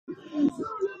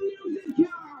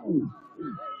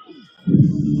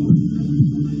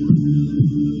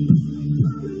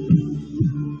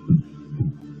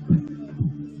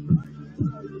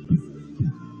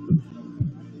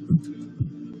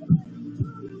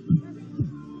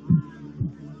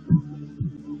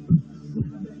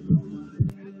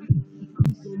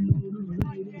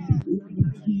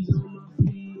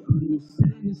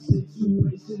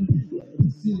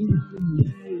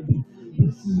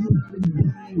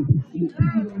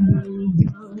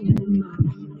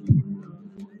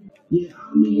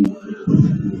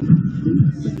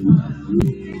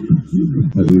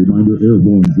As a reminder,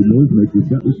 airborne signals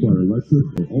that require electric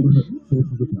or alternate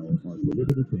sources of power are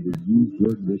prohibited from being used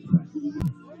during this match.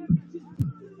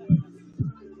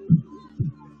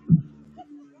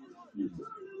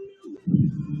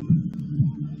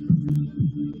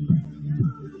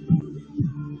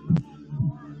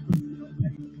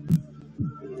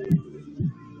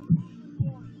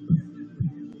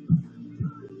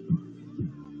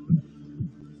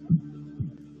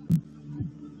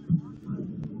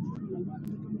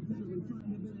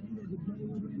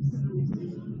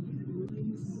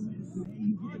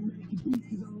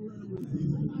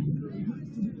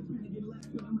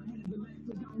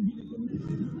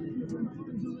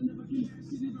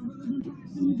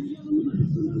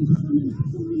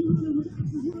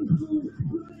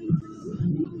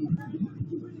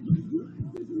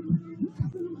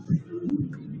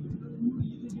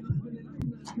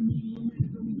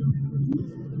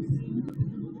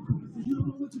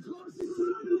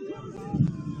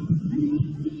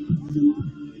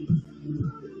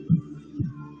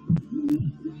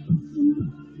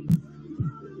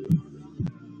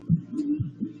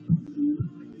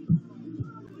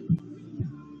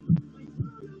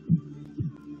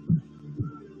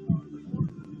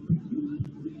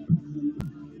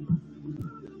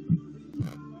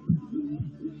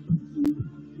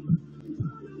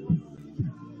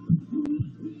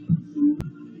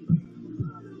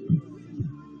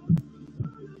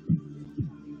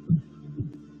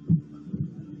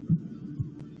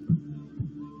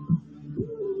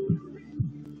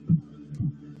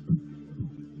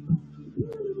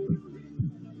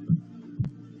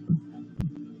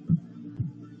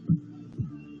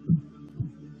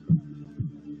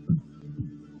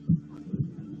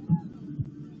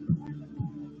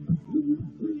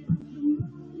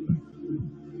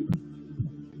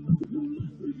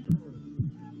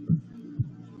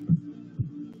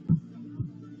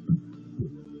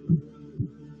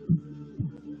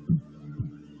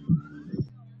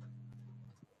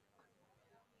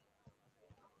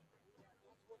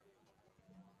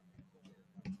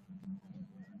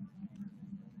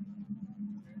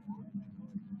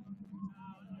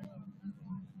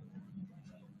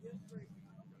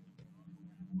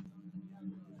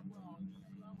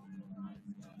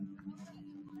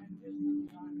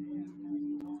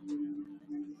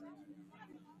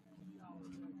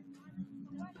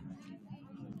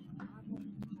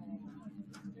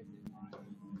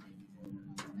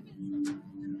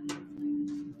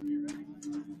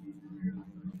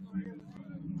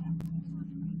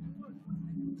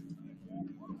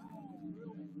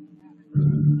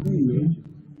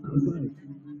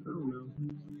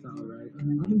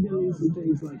 Some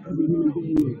things like every human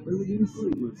being really didn't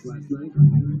sleep much last night.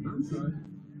 I'm sorry.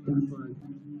 That's fine.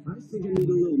 I think I need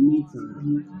a little me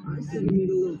time. I think I need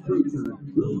a little free time.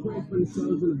 Little break from the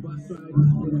shows on the bus ride.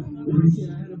 Last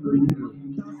year I had a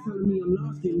breakdown. Thoughts telling me I'm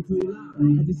lost, getting too loud. I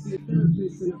had to see a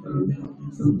therapist and I found out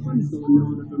some fun is going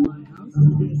on up in my house.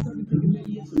 And I started thinking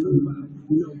maybe it's a move out.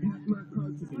 You know, pack my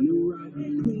car, take a new route.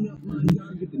 Clean up my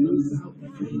yard, get the news out.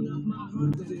 Clean up my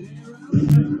heart, let it air out.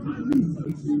 I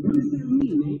research. What does that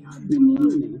mean, eh? I've been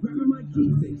learning. Grabbing my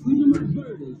keepsakes, leaving my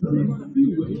burdens. Running on a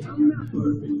freeway, I'm not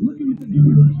perfect. Looking at the view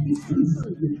like it's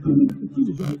concerning. I'm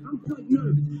confused, right? I'm quite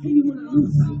nervous. Hating when I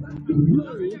lose sight, life gets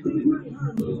blurry. And things might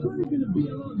hurt me. It's probably gonna be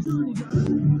a long journey, guys.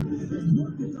 Let's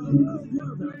work this all out.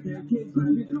 Love out there, kids,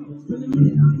 grab your coat. Spend a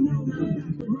minute, I know, now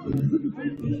back the road. Looking for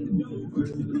the antidote.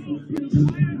 First the call, finish the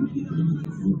fire, we get on the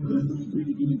bicycle. There's only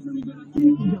pretty giving to me, but I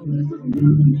can't go. Something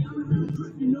down to me, I'm a little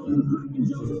crack, you know, I'm cracking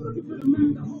jokes. Looking for the man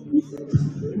to hold me safe.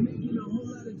 And making a whole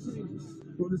lot of changes.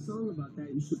 Wrote a song about that,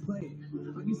 you should play it.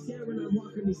 I get scared when I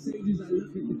walk on these stages. I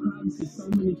look at the crowd and see so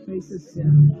many faces.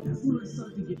 Yeah, that's when I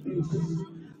start to get anxious.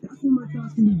 That's when my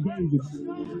thoughts can be dangerous. That's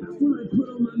when I put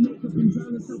on my makeup and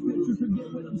drown in some pictures, forget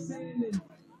what I'm saying, and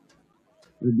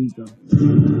the beat go.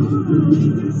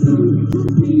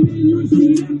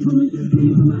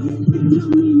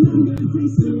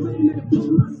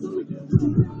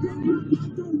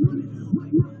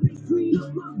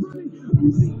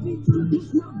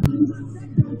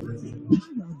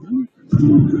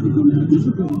 Ladies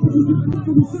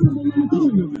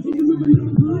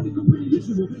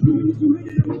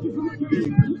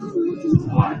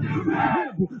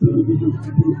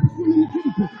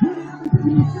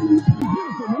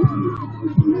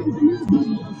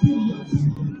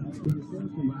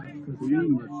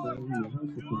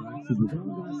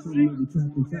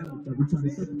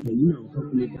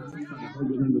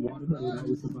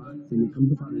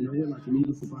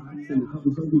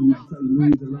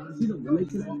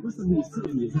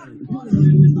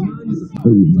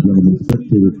and gentlemen,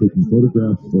 spectators taking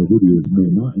photographs or videos may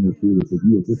not interfere with the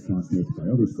view of this contest by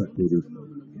other spectators,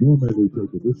 nor may they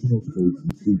take additional space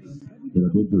in seats that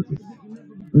have been purchased.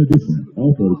 In addition,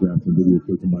 all photographs and videos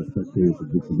taken by spectators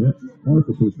of this event are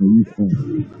for personal use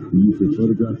only. The use of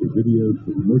photographs or videos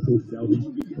for commercial,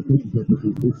 scouting, or coaching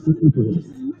purposes is strictly prohibited.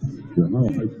 The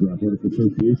Ohio High School Athletic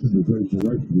Association reserves the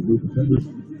right to remove offenders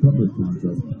from this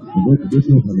contest and vote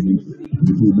additional penalties and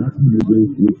receive maximum legal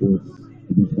recourse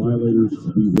against violators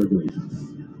of these regulations.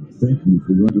 Thank you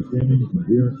for your understanding and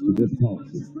adherence to this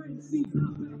policy.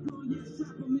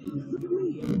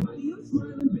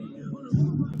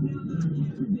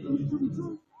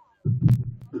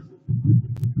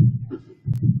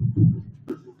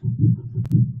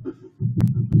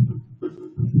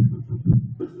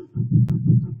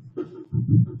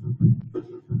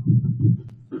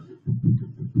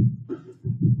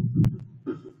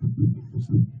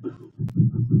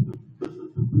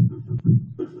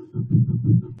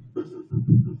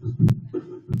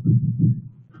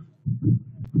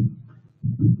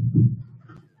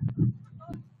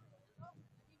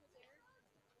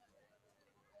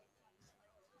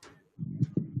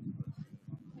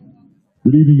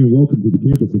 Good evening and welcome to the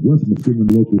campus of West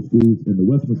Muskingum Local Schools and the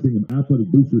West Muskingum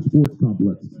Athletic Booster Sports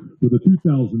Complex for the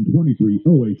 2023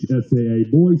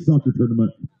 OHSAA Boys Soccer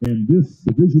Tournament and this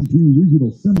Division II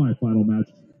Regional Semifinal match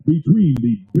between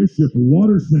the Bishop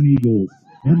Watterson Eagles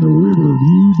and the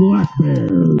Riverview Black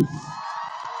Bears.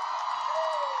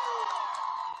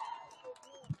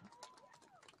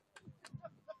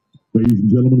 Ladies and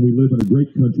gentlemen, we live in a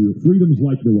great country with freedoms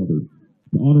like no other.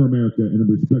 To honor America and in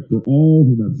respect for all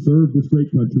whom have served this great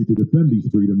country to defend these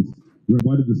freedoms, we're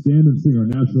invited to stand and sing our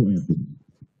national anthem.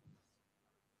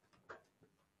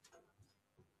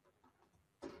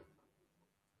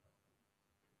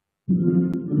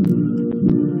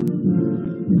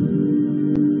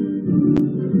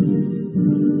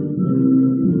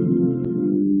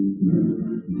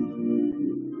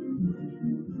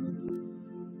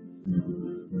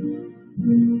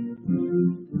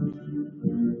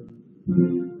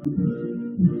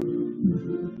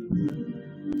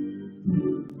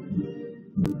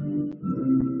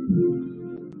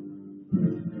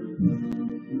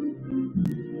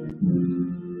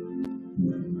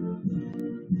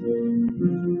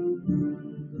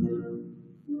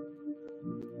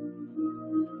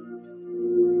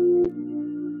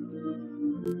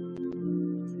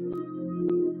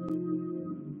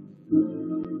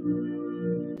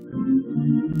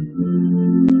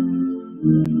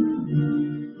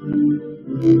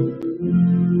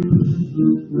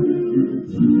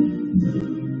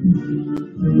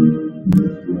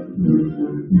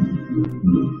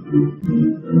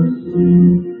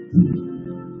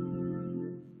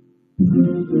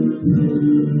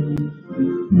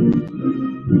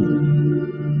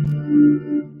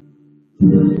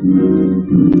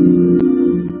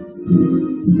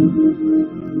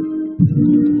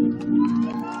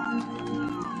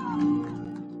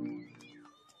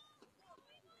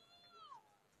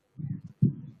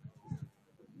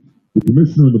 The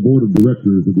Commissioner and the Board of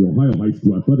Directors of the Ohio High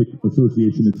School Athletic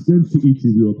Association extends to each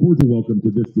of you a cordial welcome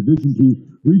to this Division II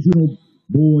Regional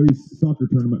Boys Soccer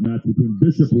Tournament match between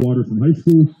Bishop Watterson High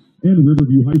School and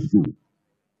Riverview High School.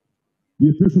 The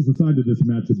officials assigned to this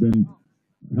match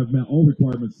have met all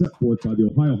requirements set forth by the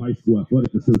Ohio High School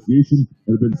Athletic Association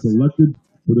and have been selected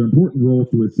for their important role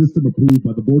through a system approved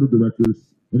by the Board of Directors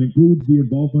and includes the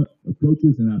involvement of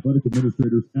coaches and athletic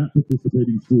administrators at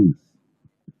participating schools.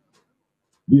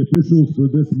 The officials for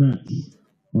this match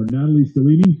are Natalie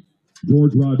Stellini,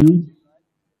 George Radu,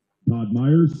 Todd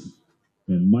Myers,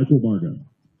 and Michael Varga.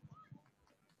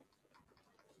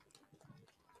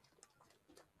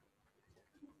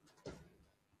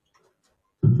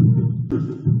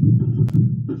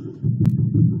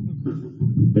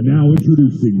 And now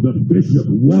introducing the Bishop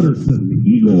Watterson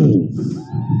Eagles.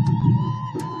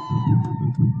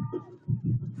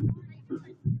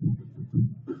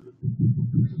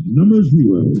 Number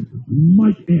 0,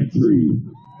 Mike Antry.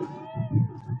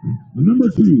 Number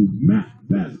 2, Matt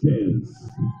Vasquez.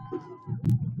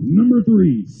 Number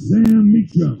 3, Sam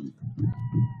Meacham.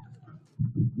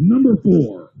 Number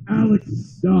 4, Alex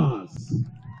Stoss.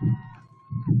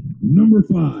 Number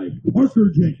 5, Parker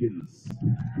Jenkins.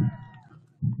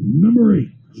 Number 8,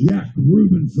 Jack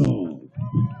Rubensall.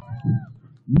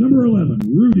 Number 11,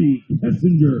 Rudy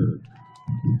Kessinger.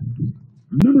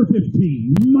 Number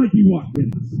 15, Mikey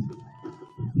Watkins.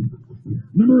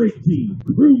 Number 18,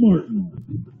 Crew Martin.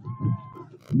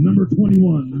 Number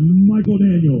 21, Michael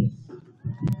Daniels.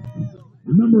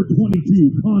 Number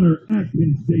 22, Connor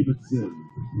Atkins Davidson.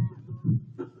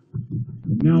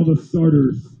 And now the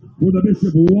starters for the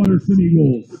Bishop Watterson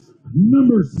Eagles.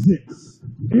 Number 6,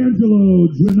 Angelo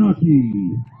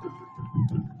Giannacchi.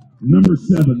 Number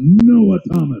 7, Noah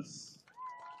Thomas.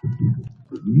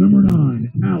 Number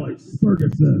 9, Alex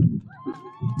Ferguson.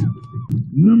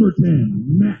 Number 10,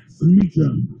 Max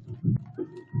Meacham.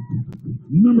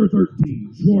 Number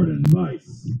 13, Jordan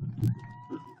Weiss.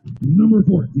 Number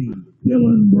 14,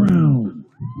 Dylan Brown.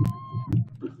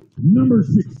 Number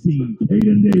 16,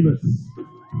 Caden Davis.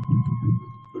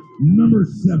 Number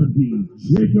 17,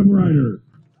 Jacob Ryder.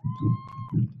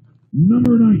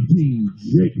 Number 19,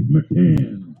 Jake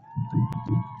McCann.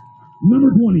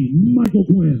 Number 20, Michael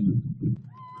Quinn.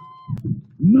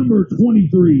 Number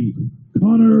 23,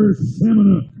 Connor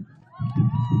Samanuk.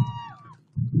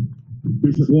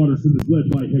 Bishop Watterson is led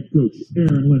by head coach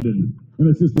Aaron Linden and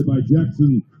assisted by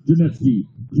Jackson Janetsky,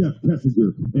 Jeff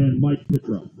Kessinger, and Mike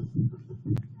Pitroff.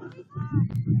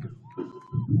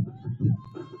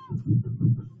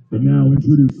 And now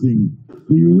introducing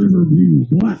the Riverview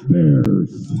Black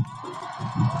Bears.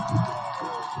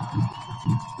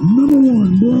 Number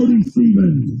 1, Brody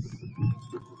Stevens.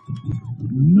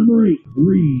 Number 8,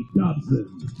 Reed Dobson.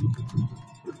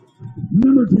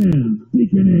 Number 10,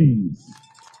 Deacon Ames.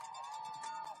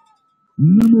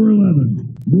 Number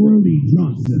 11, Brody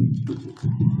Johnson.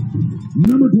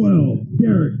 Number 12,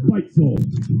 Derek Weitzel.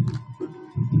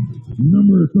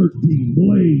 Number 13,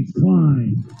 Blaze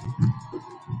Klein.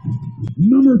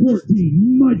 Number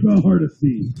 14, Micah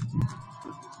Hardesty.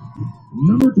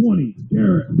 Number 20,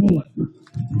 Garrett Bullock.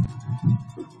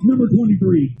 Number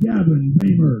 23, Gavin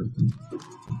Bamer.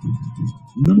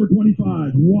 Number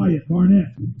 25, Wyatt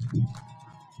Barnett.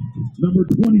 Number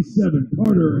 27,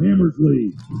 Carter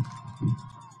Hammersley.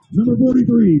 Number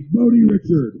 43, Bodie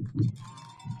Richard.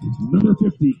 Number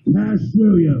 50, Cash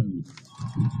Williams.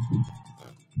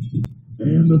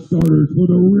 And the starters for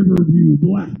the Riverview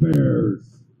Black Bears.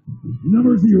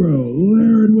 Number 0,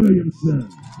 Laird Williamson.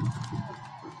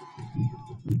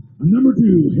 Number 2,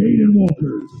 Hayden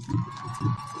Walters.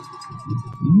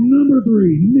 Number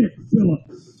 3, Nick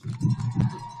Phillips.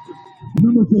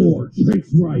 Number 4,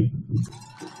 Chase Wright.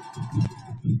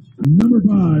 Number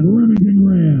 5, Remington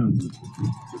Graham.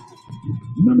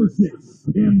 Number 6,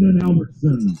 Camden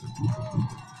Albertson.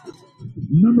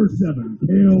 Number 7,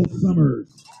 Cale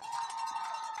Summers.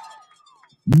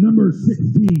 Number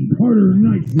 16, Carter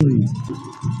Knightley.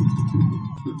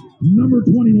 Number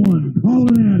 21,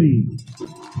 Colin Addy.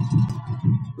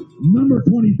 Number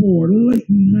 24,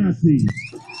 Leighton Massey.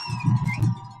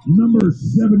 Number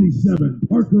 77,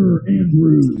 Parker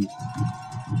Andrews.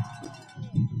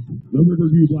 The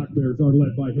Riverview Black Bears are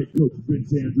led by head coach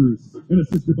Vince Andrews and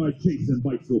assisted by Jason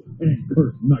Beitzel and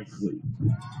Kurt Nicely.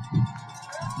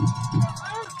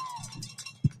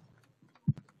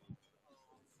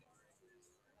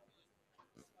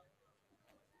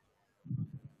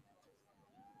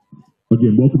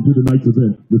 Again, welcome to tonight's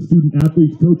event. The student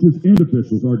athletes, coaches, and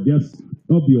officials are guests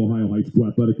of the Ohio High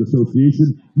School Athletic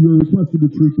Association. You are requested to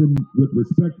treat them with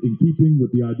respect in keeping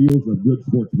with the ideals of good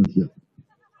sportsmanship.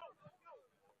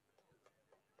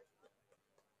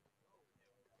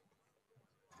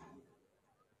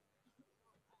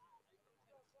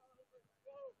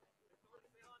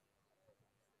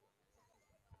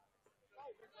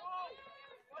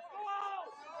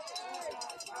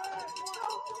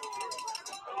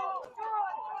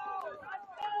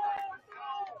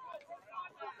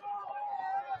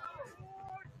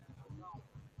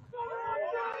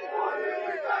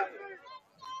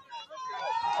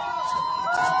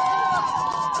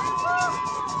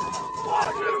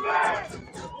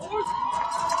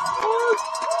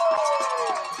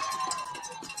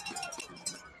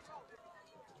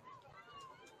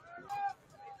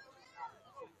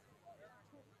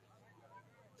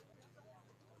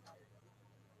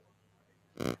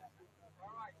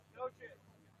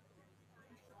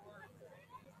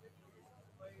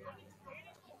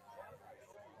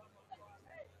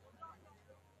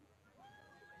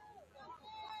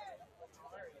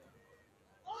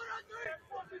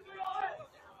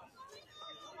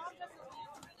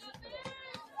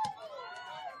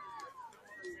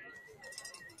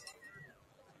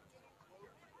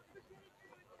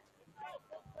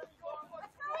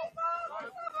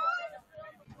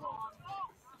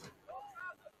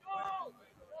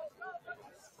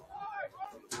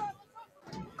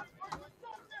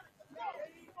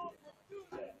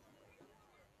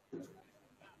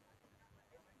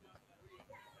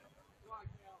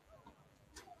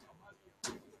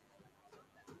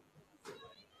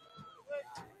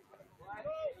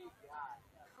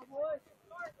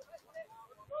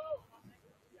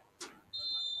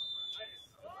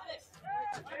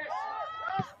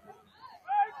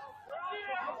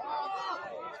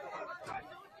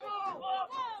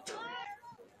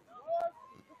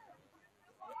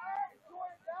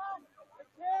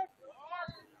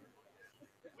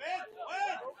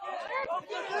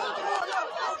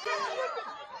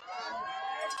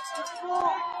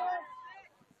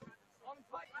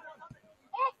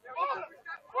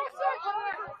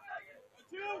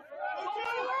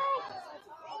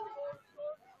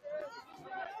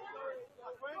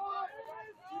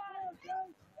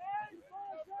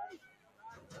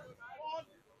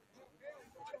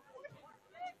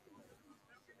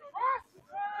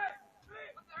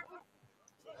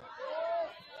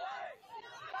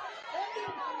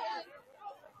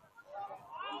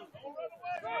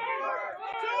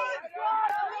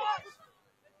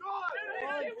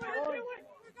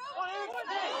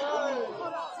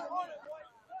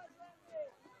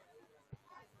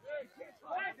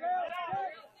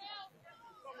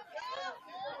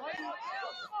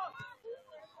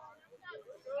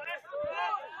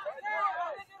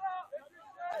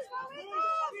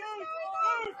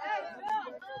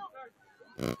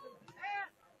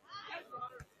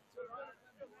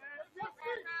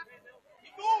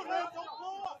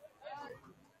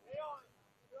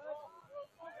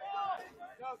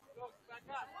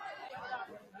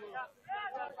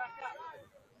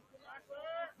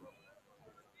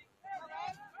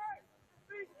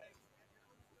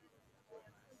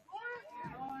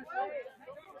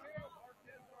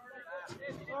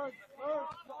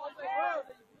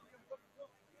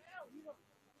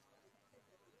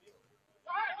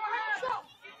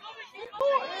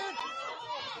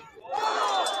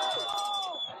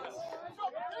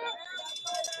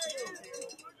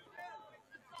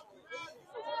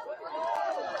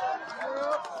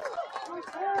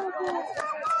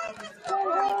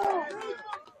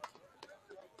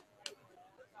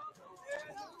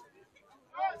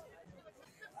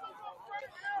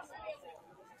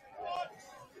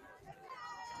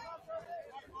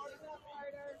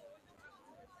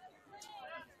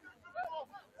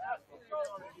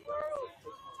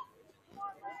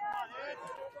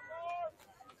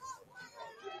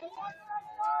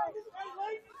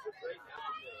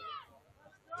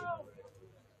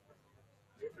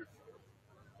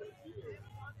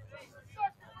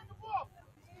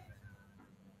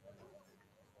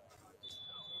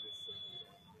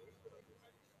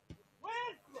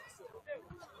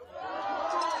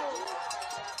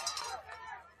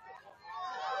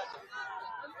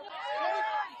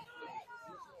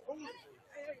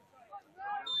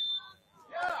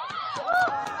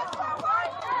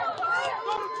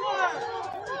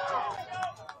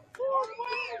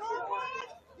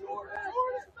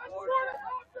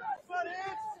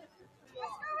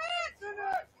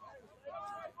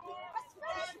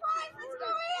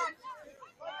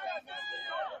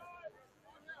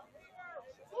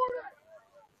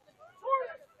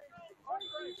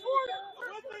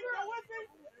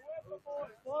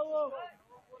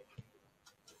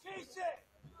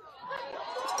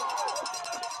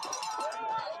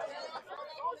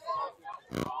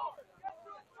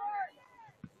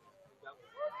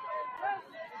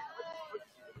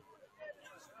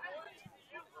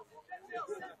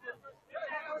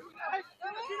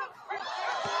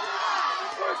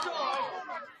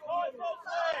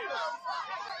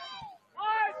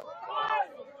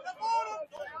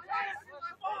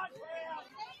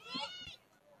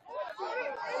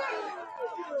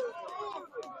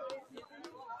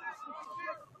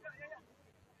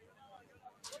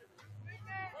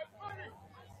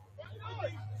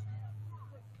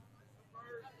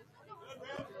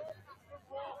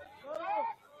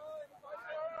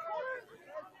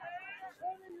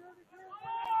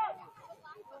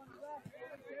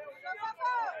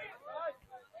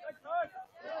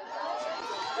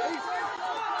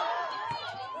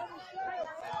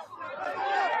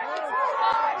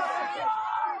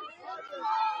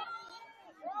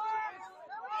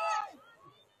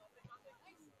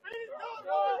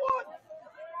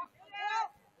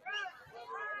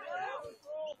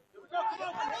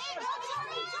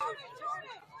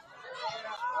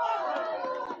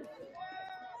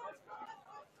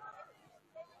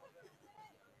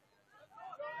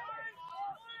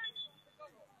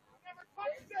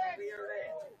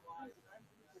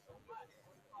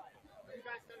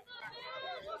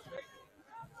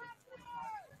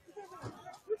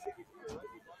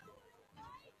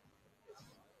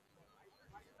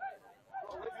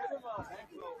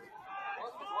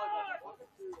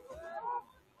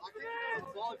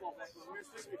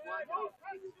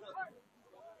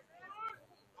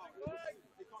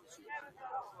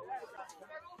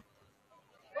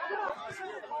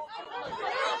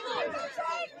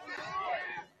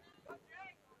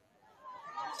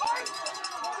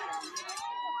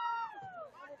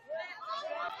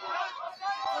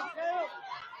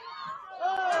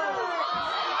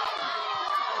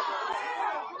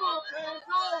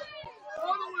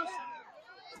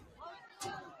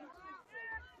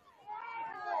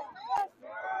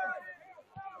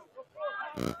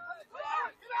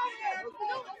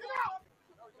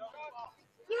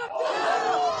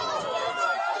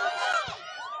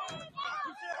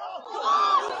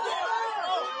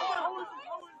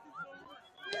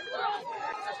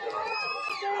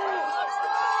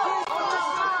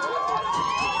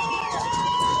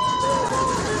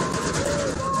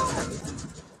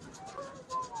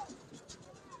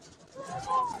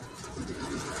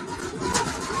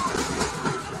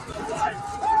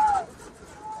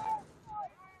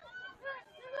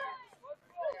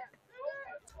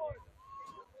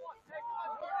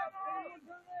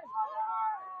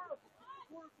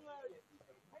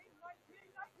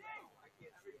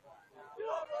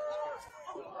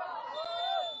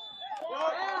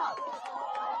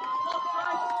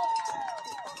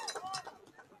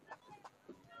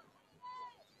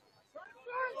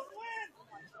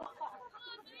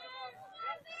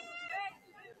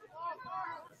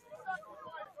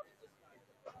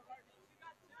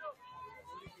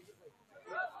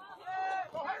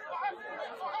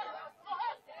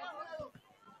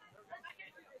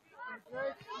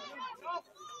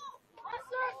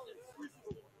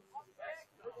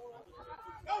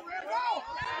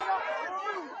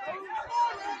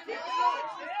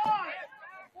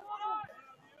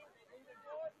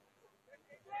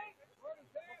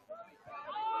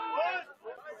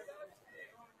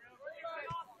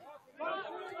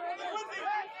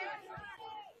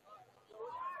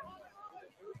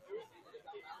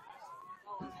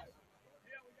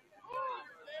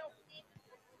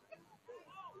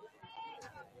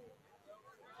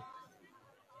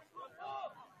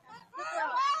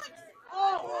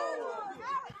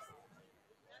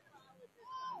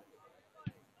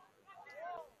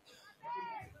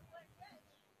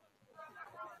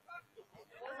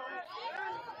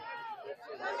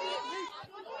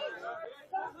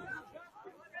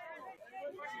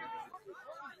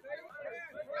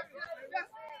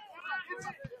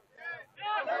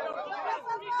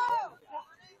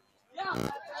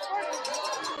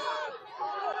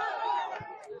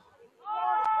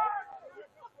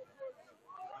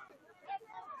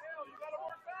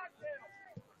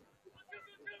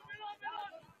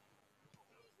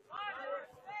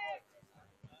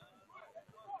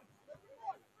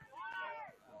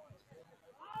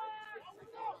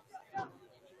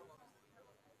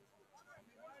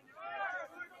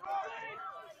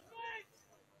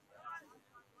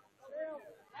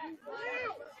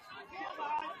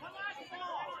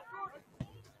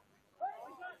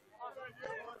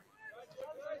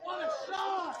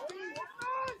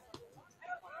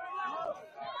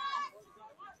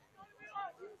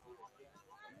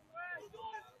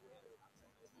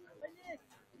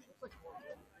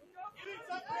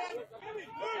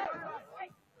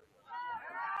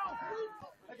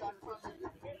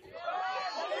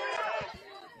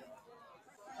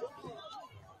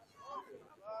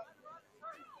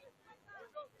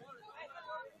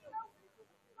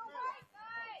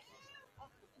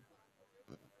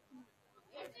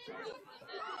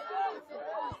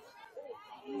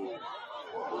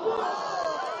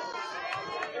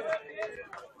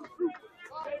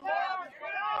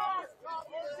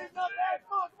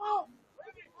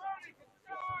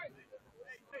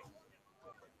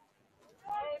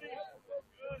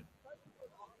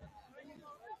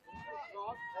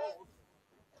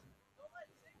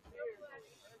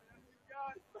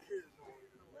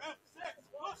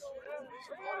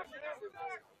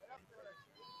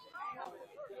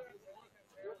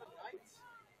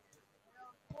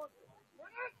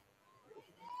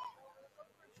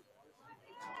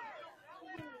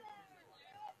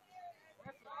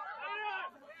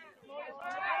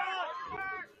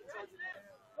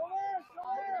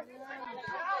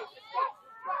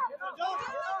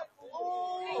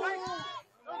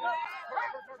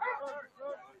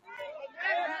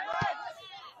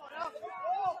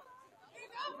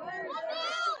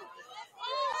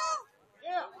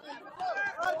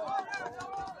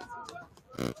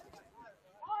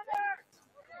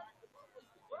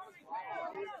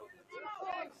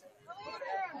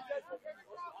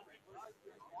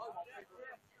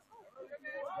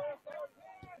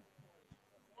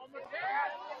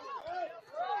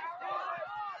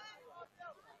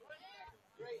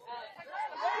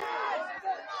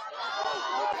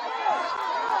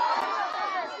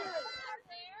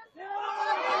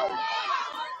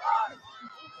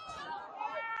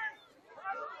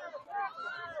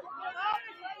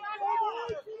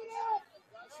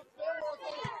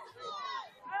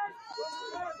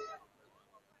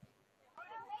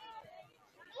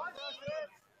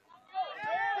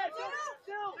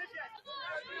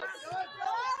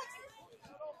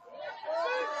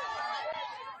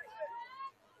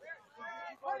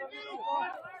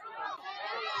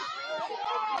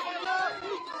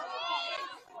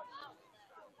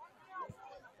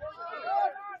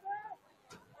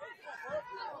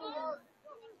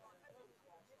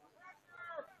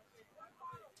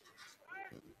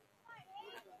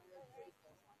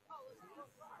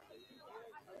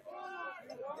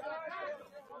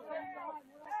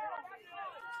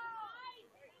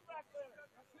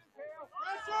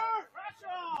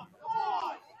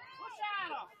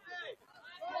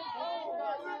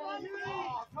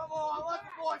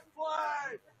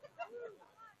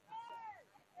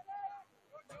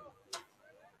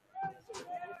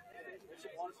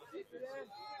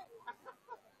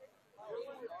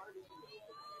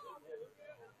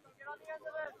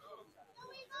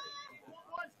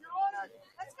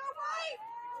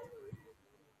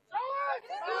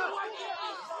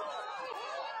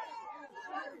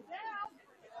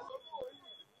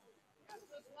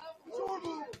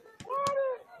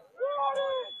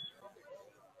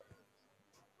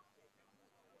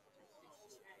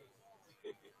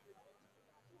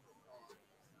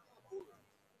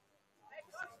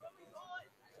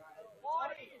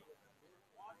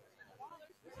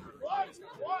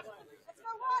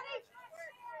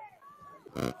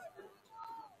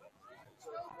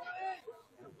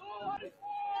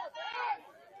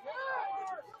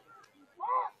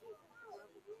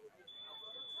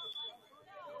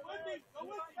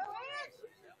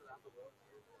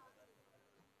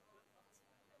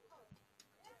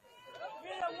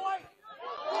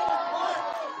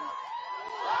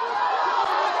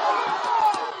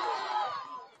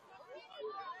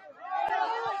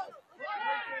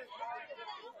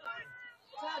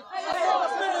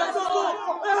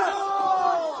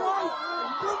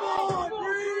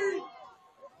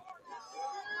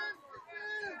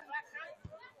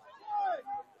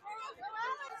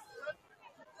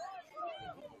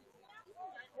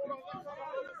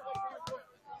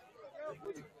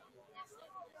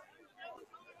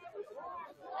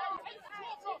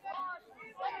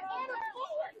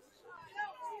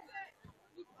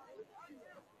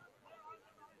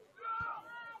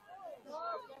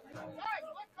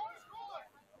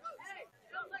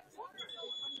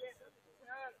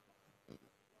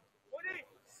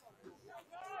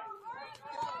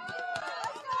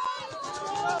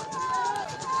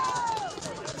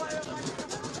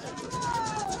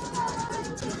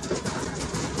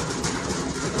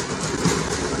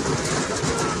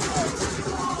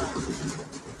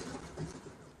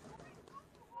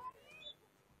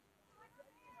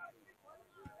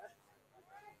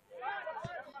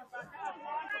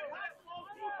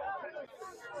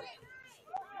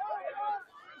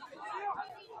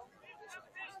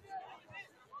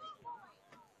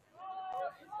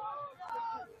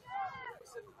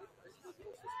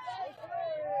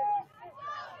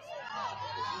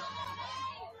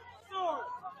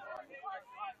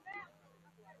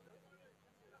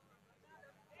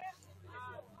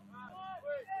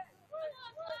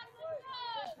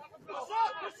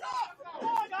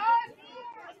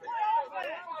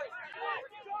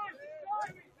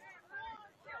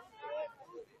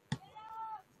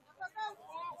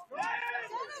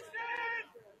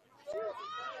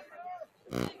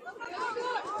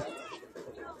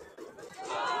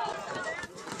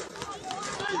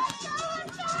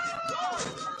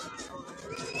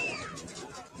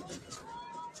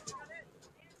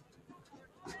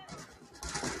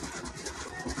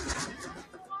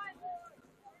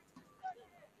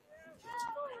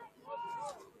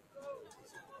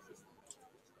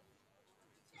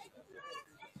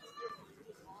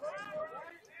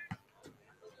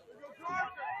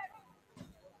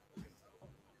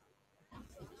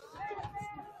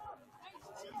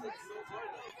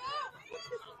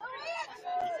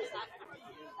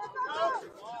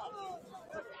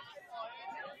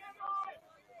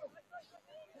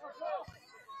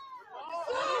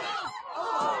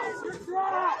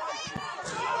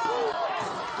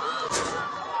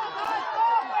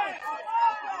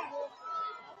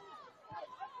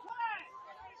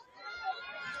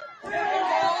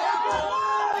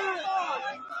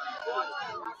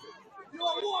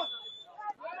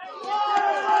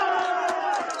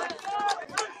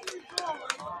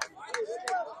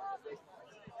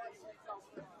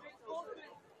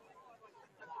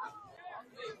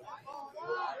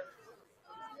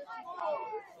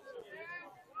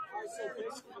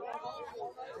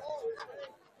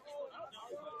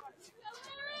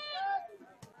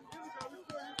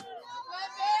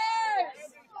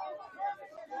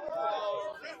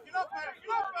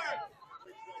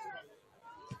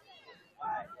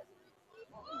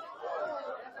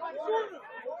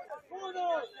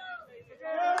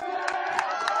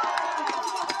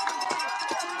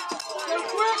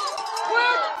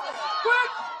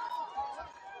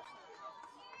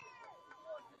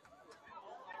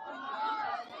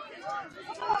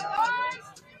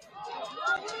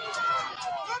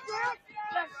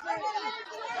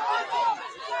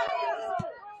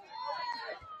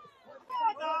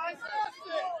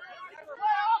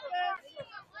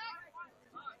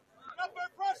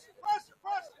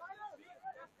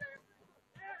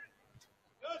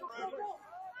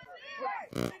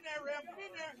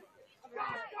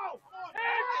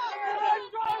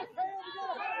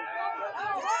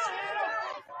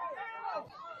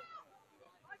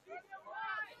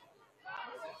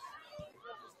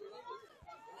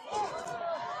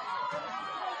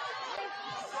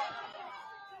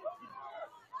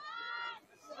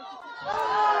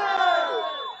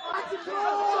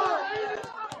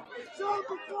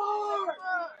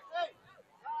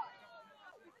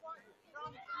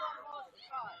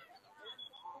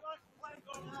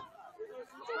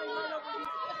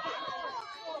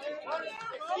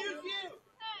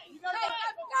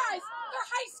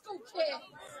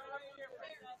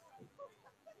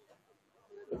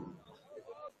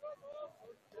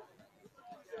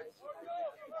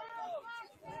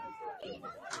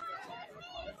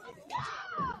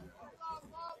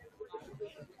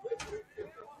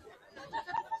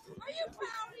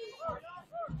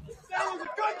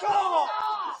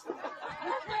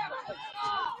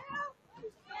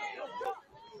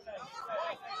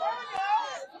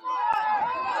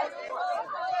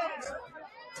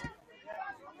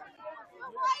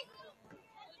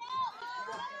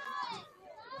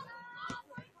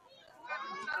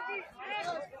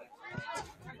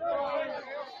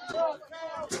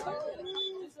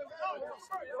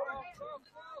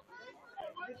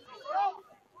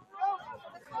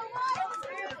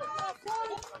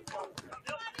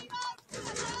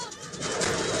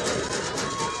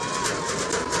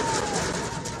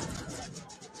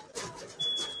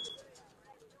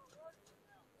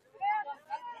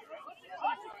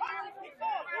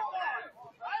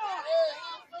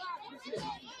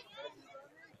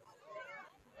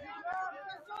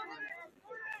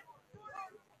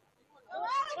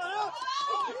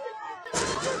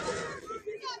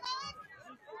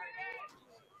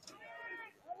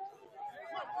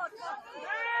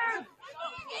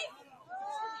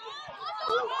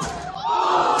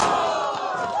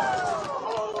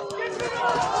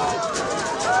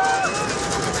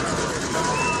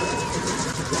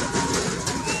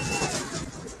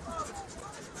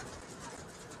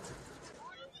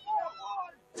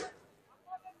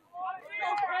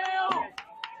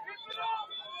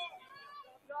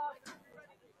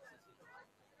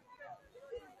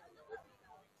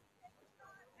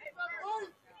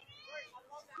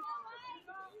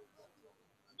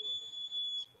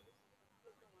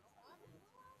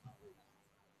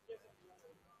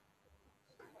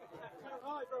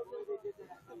 Red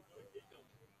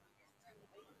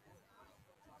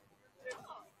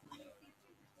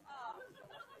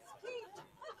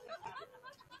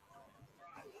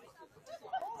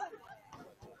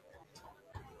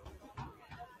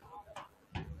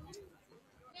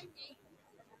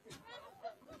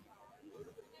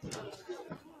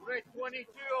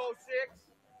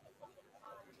 2206.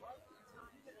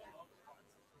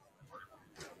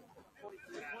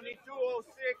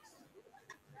 2206.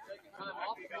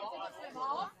 Time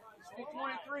off.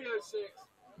 2306.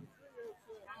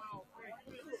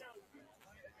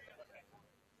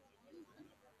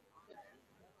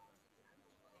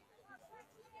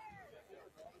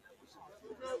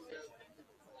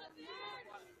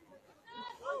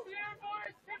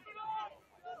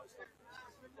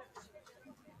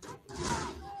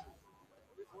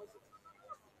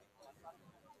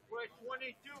 We're at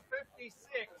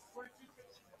 2256.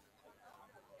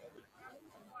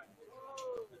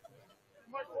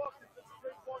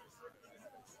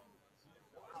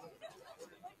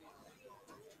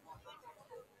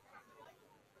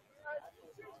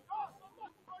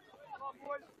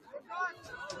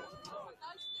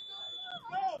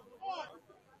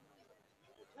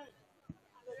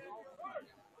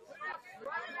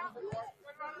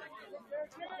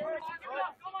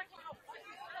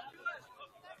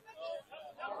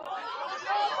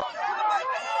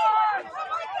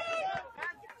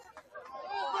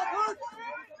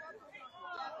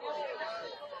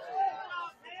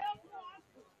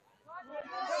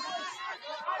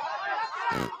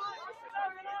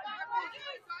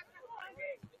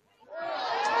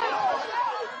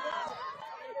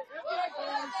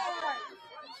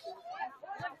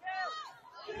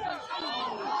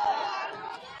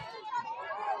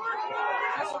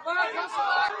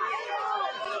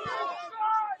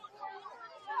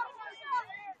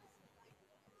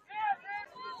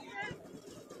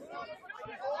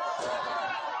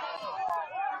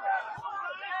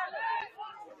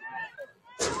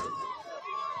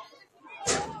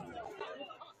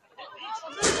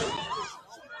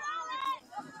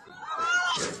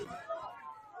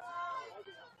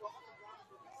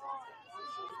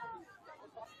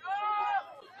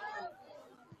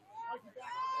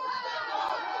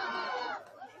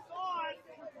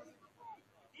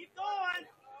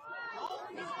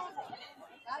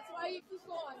 That's why you keep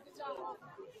going. Good job.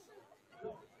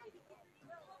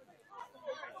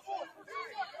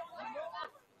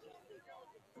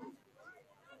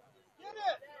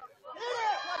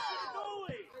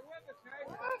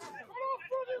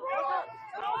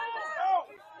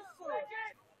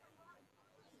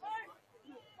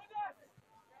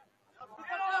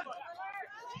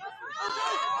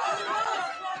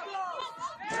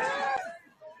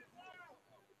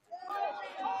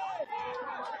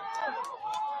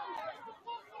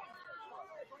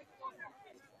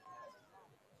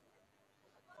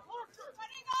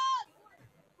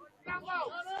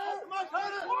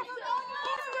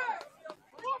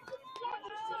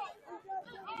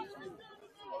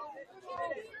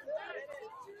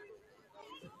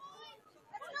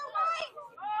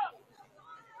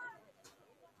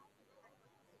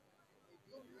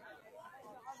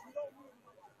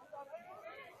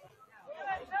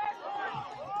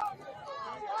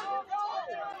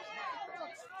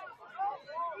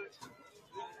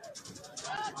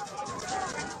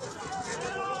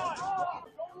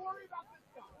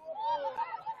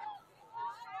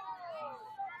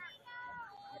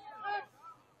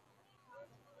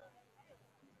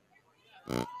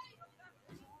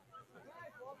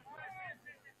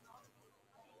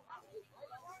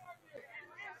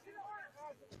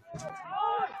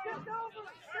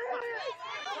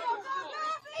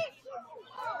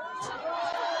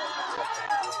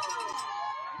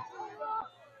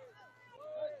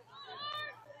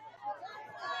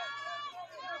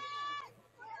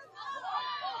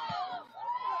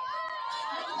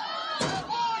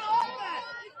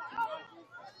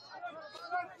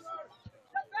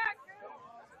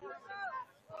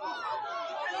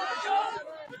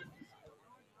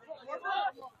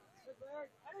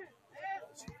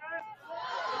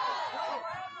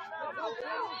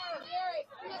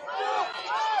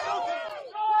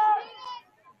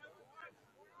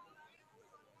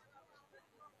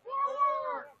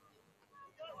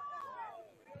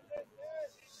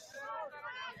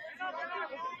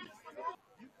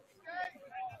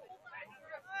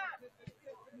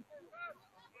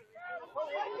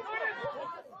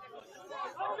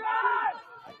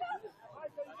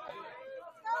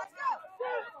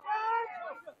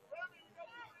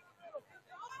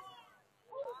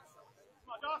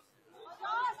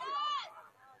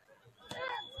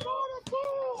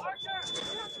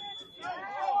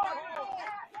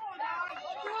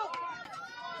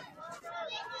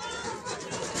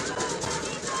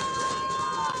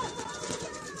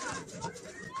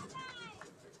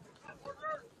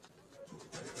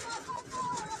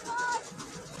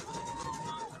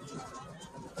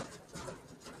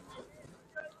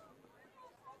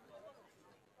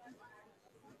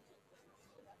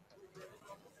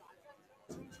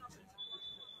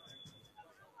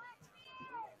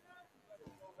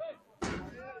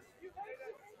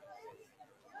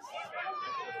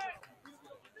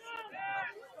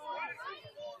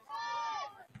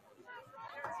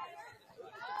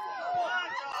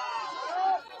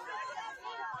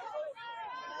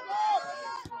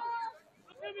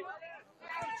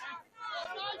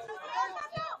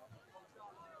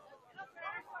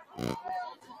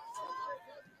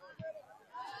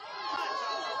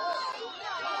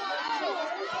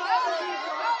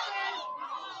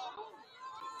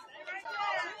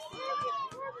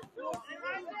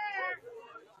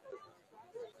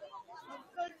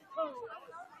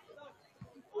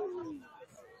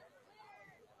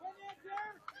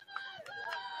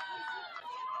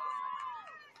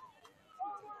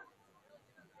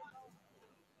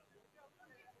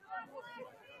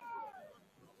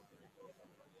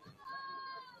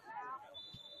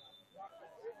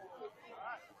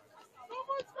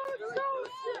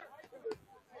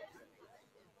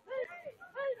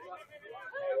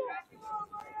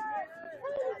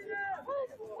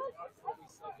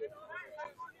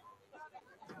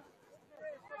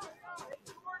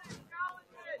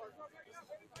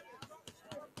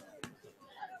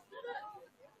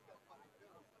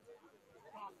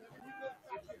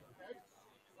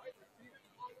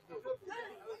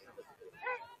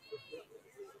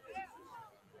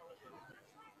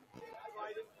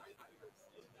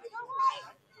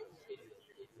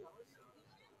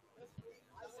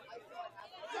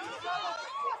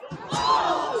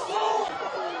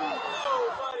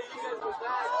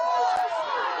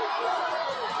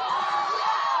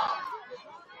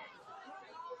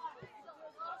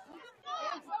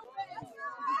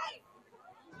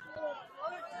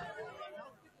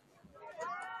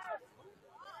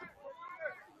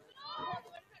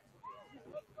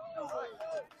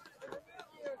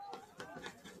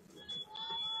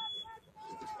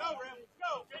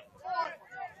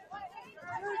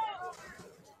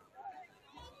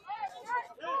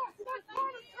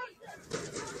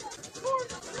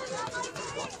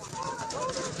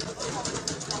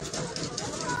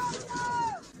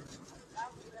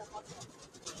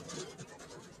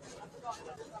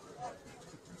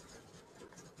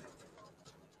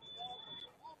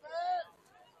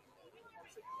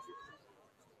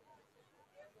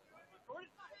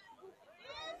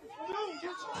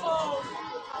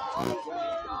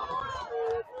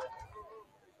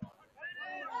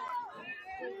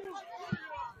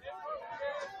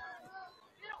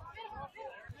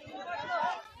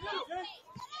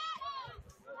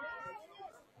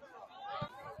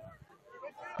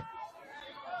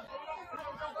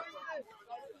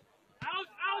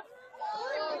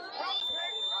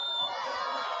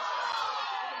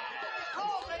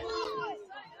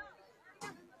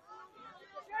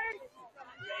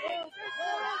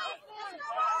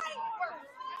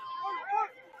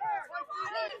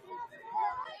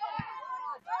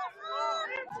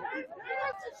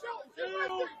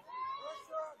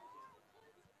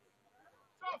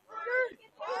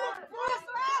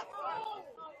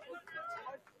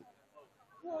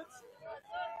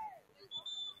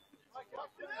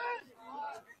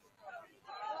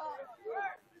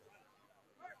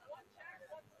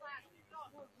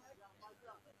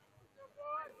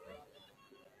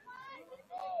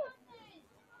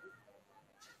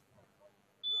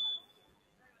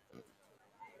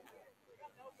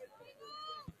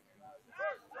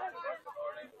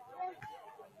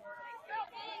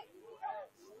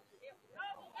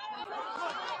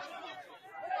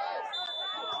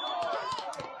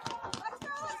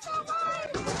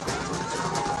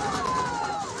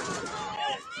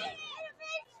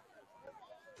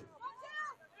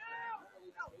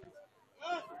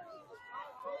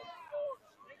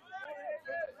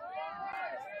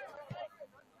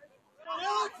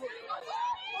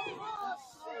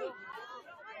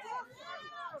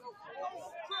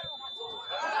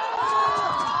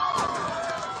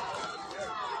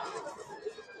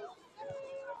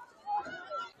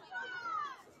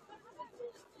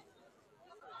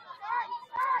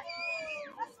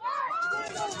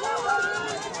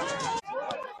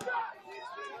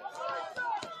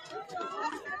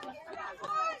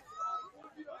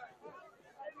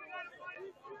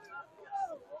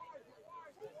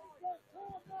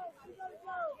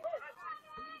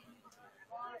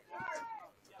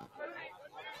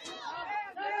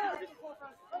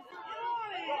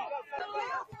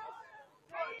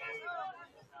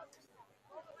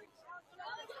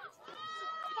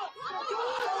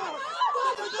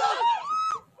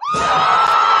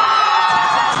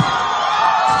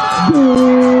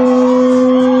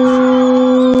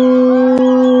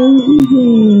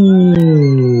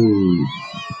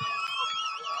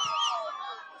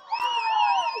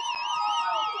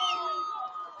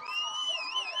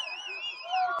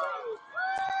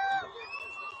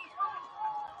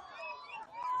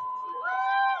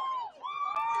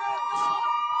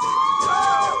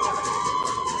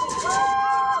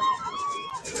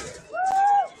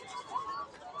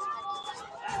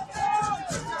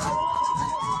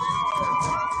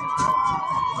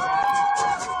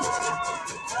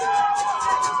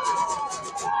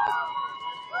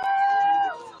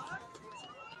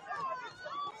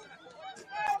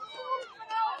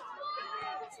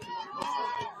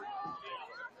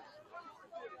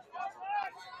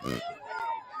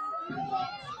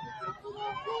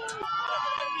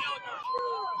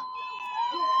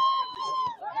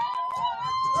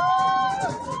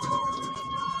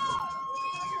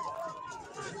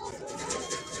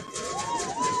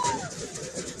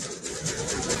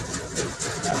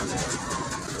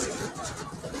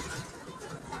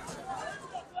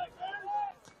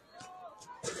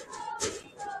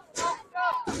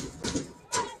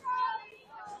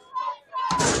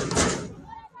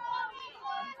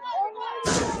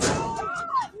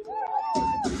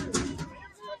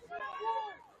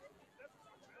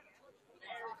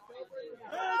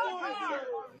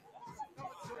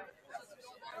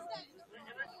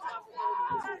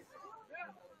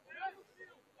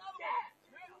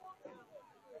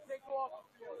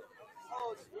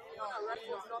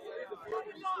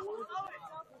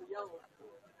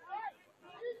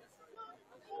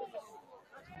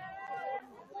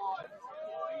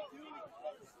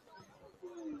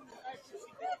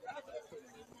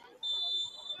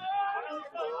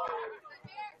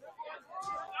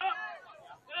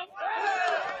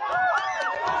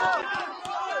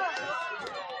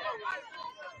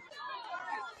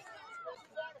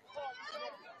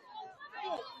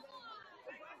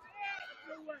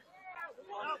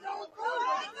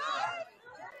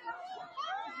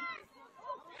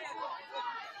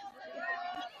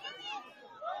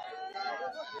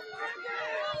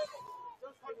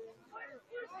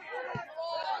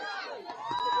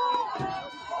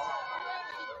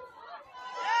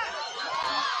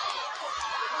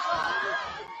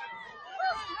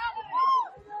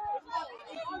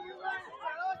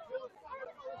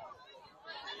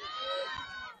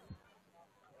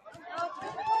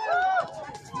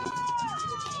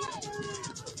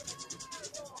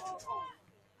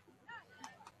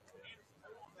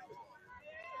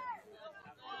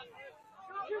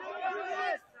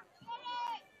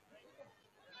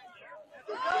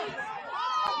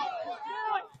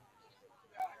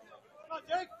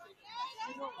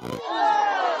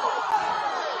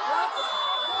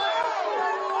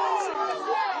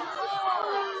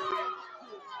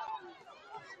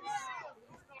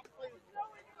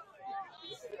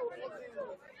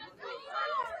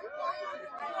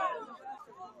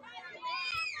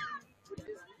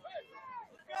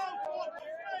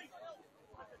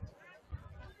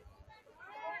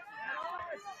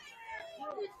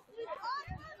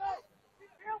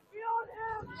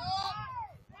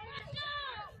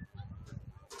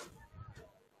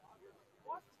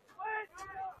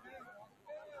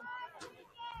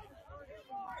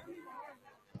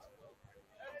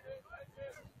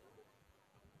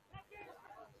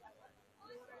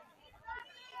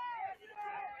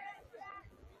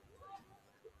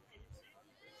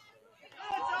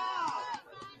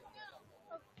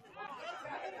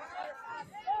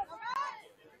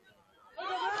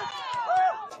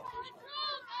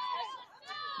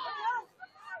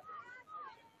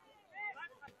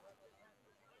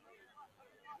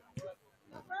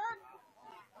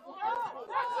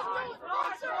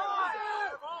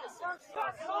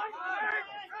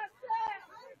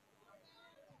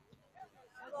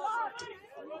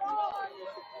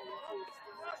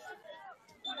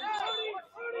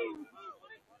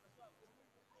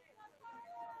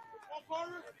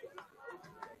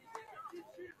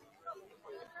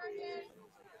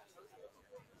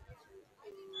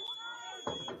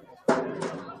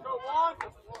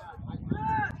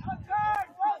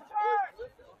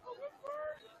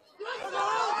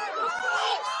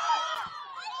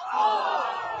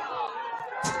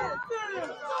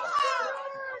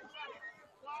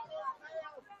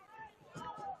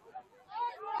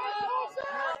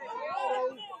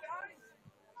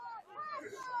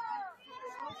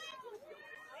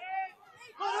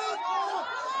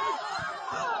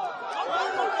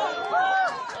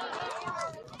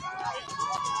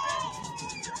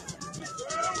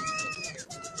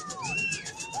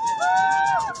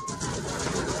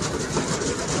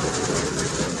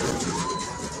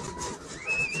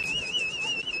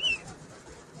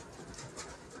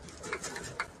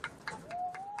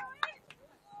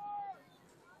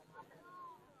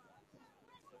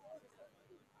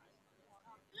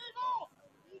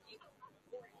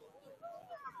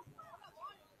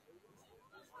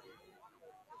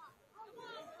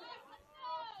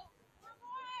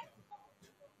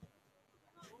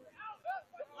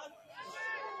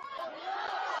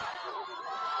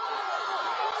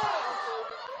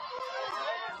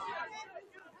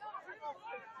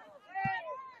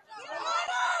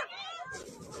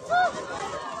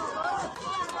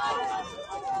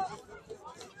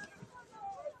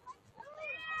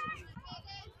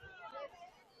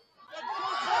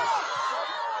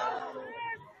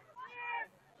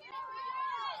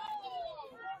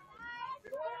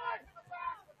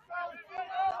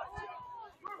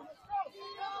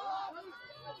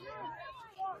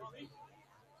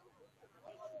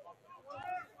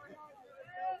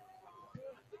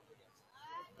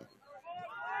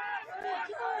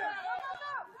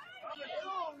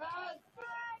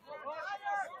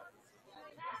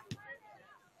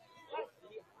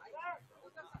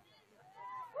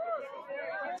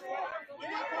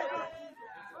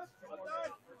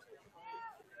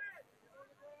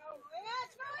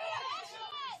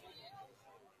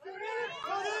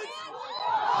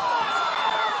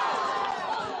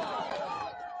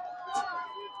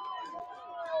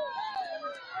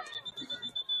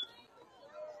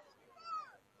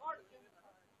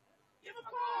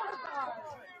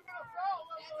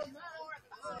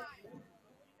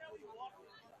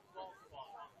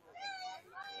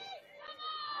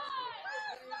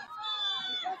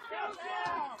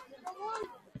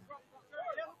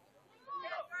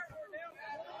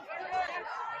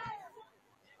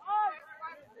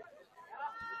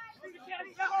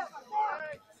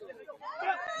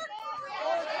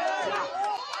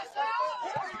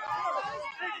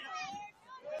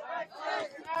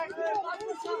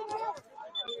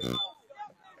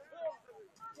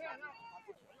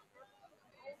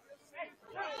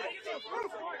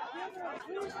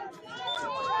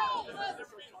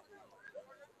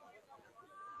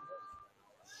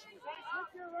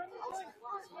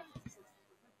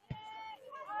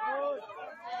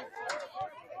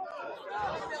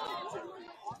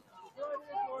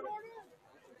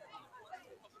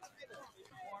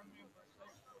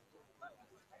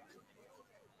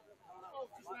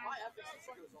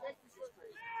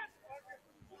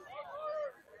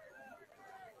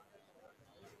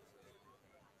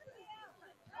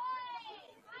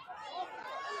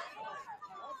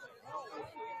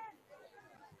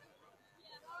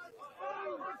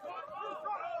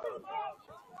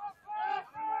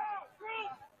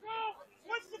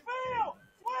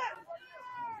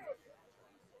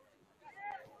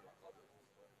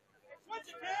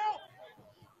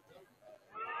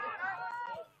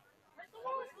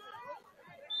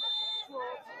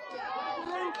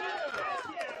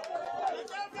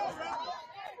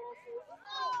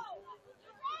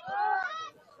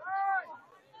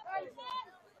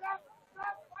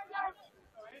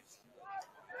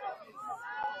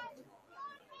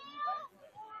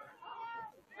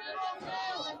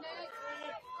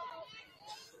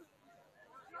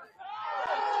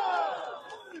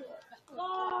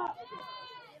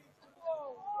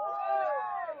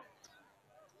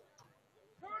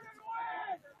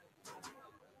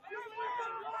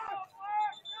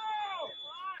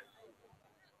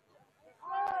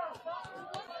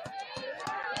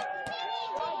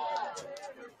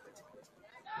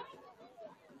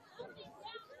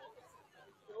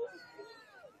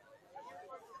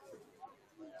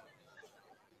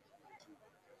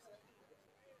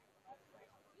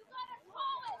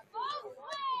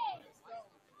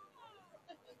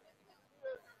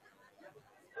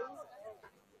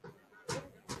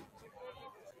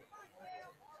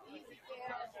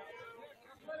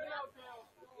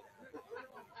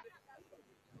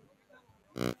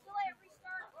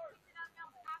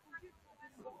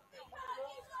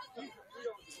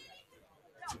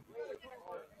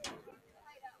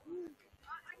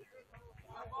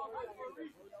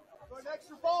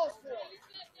 Extra balls for him.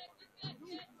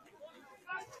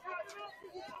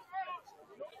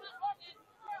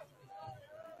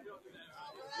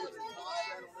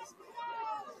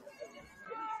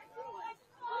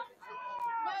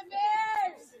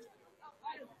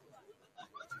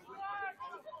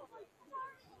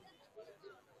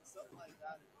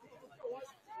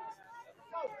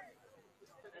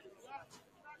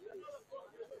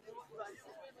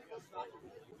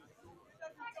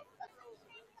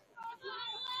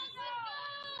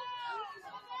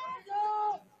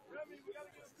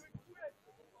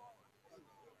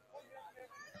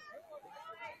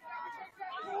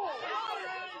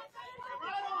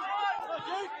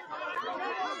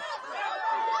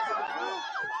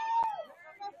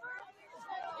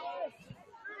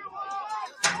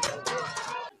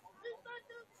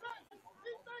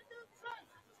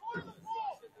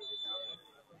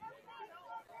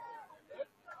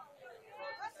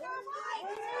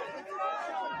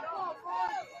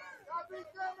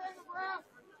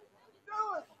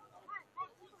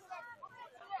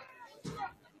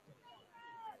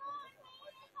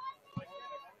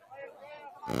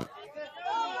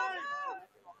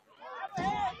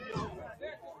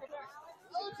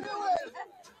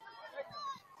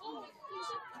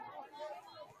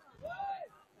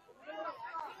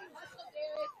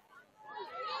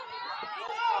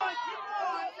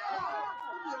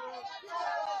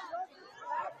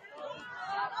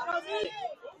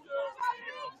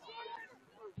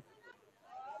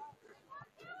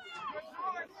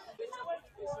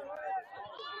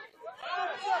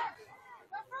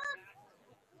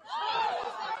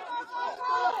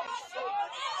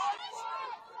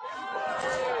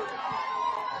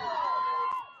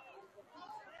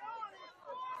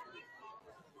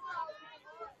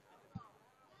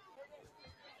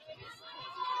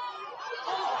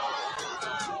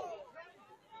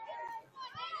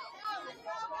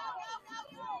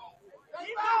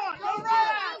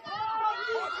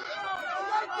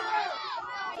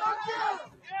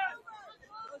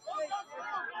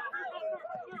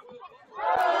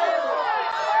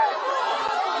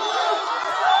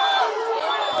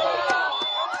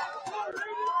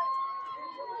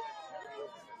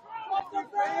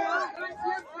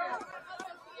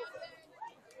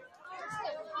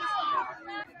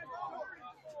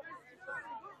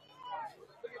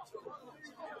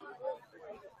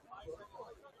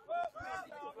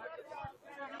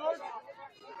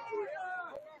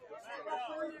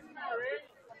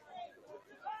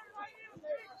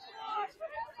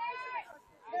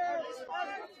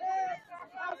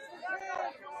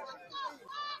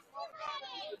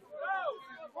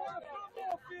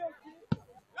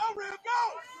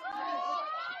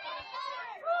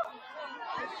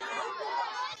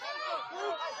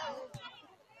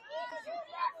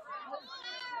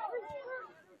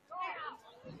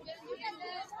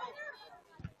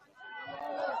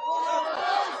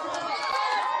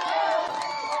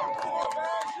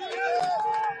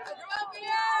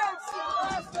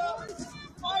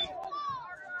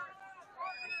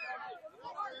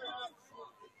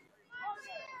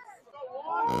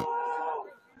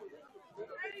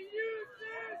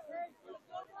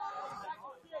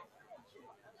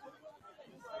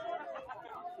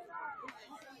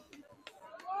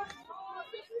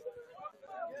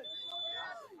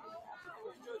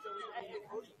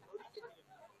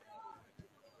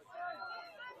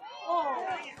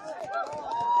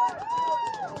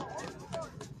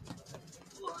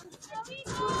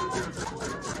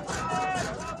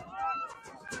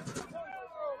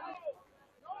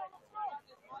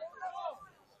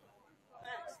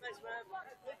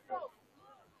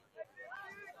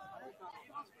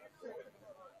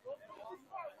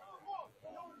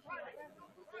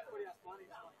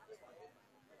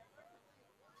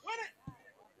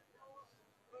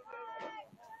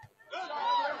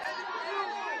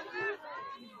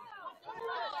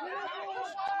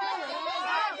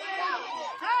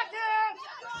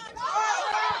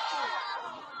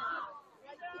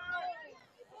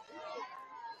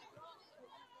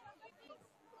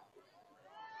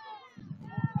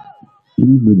 2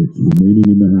 minutes remaining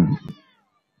in the half.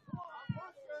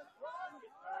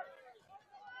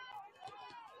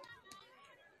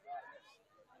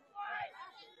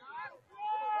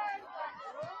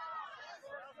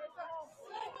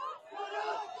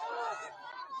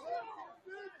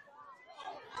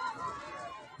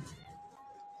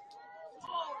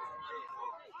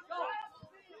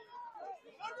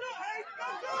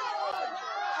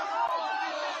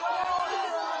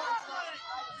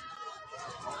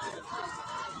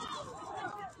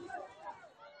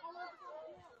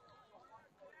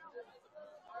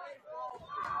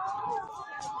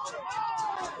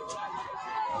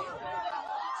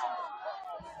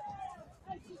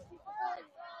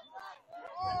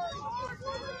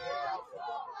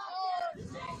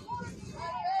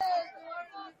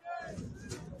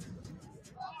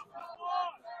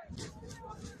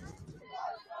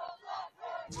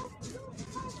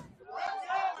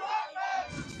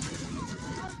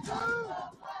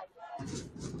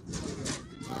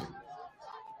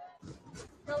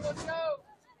 Let's go.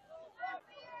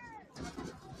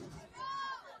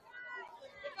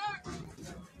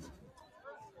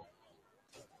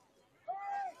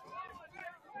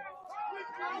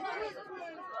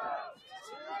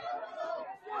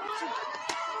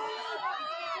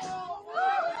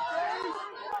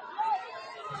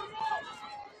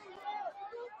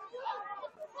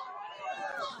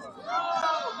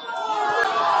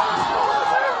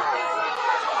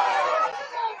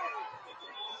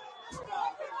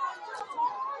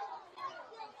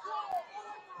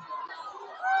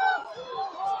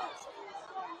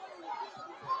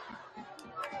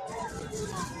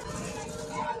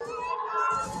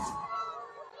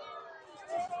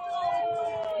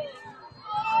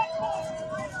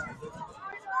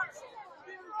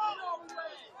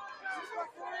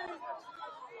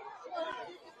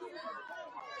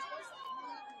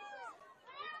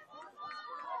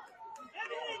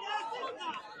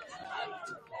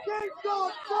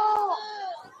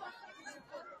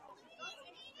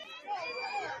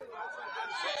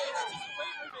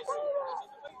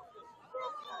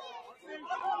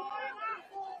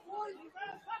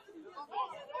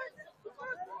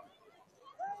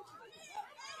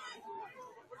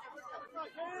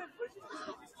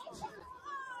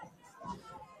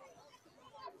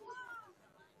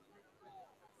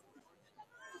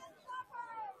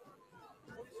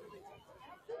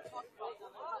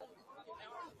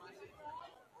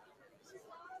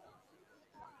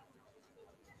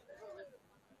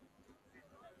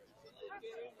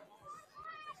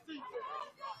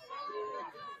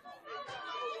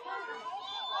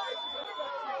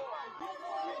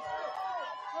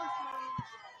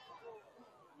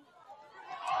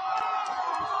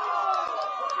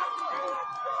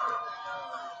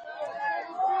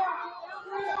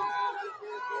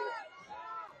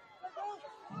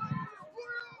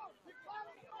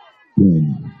 Ten,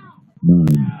 9,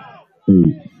 8,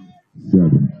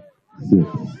 7, 6,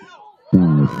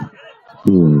 5,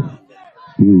 4,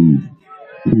 3,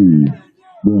 2,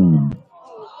 1.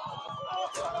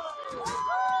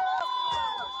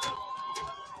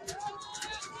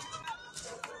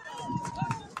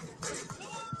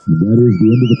 And that is the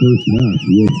end of the first half,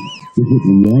 with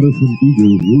the Watterson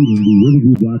Eagles leading the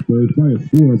Riverview Black Bears by a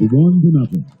score of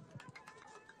 1-0.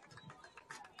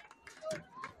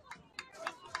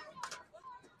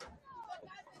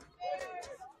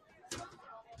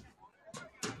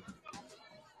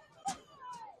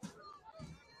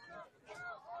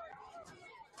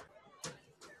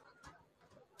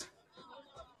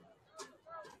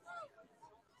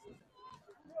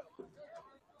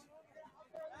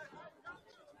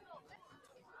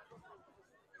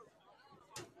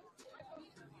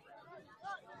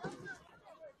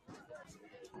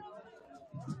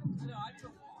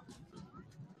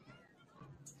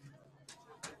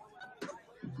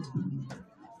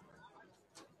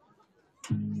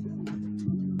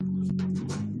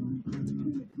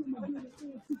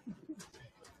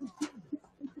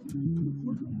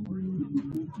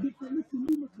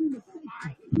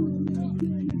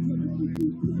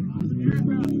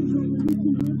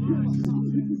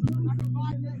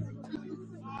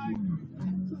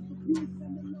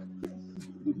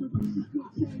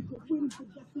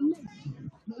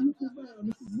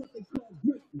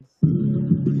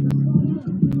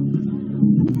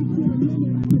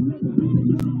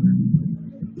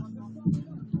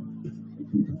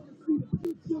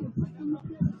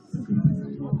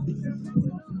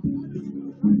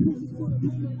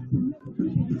 Now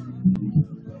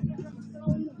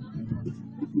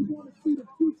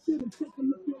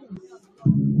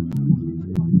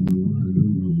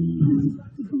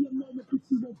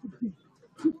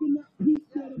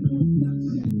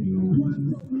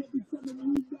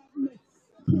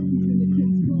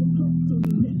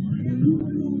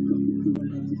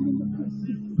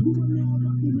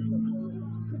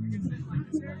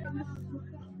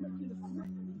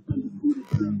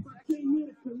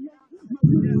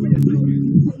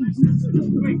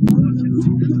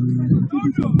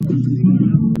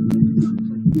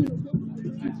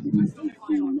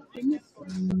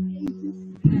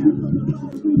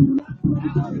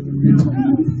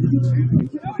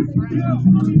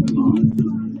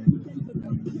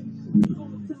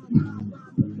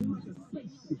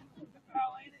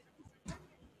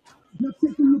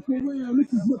take a look around.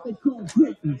 This is what they call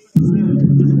greatness.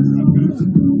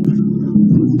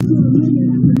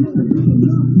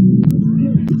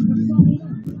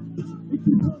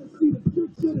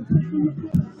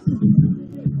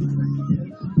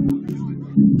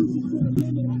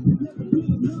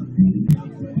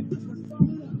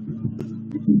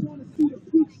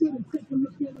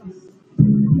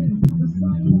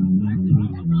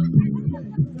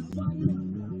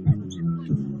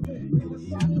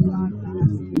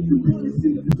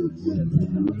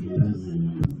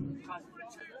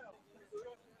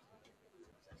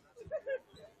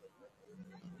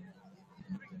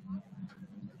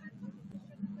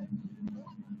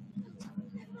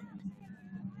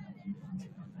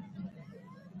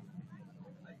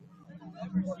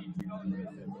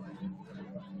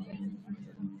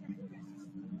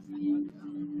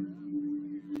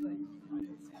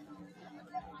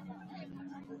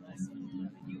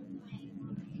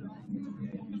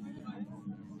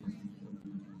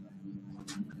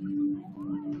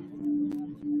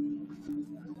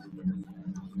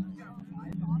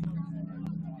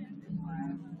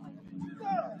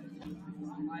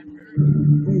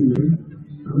 Hey man,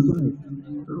 I was like, I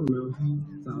don't know,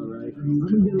 it's alright. I've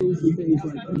been dealing with some things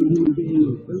like every human being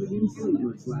and really didn't sleep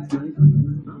much last night.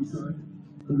 I'm sorry,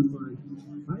 that's fine.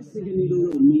 I think I need a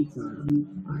little me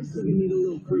time. I think I need a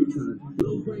little free time. A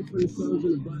little break from the shows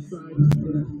and the bus ride.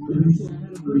 But actually I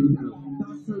had a breakdown.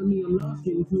 Thoughts telling me I'm lost,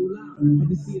 getting too loud. Had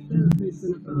to see a therapist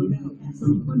and I found out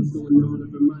something funny's going on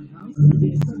up in my house.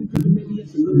 Yeah, something kind maybe I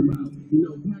should move out. You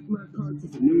know, pack my car,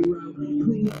 take a new route.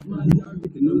 Clean up my yard,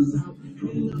 get the news out.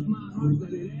 Hang up my heart,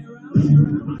 let it air out.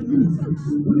 I've been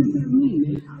searching. What does that mean,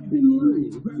 man? I've been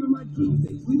learning. Grabbing my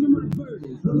keepsakes, leaving my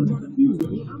burdens. All about a few,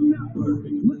 honey. I'm not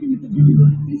perfect. Looking at the view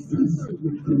like this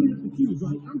uncertain. Picking up the cues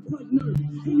right. I'm quite nervous.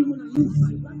 Hating when I lose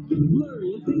sight, like it's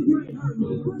blurry. And things might hurt me.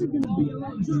 It's probably gonna be a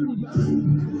long journey, guys.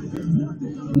 There's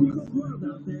nothing on the cold world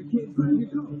out there. Kids, grab your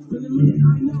coats. For the minute I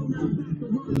know now, back the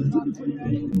wrong. Looking for that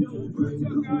ain't no. Crazy,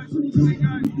 guys.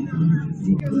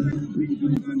 See, guys, I'm pretty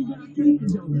good at funny, but I can't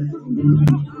condone. Fucking down,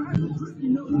 you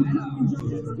know what I'm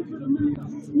talking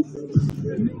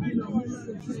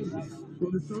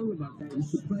well, the song about that, you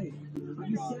should play it. I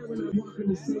be sad when I walk on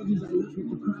the stages, I look at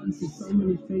the crowd and see so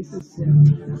many faces. That's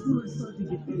when I start to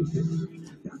get anxious.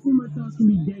 That's when my thoughts can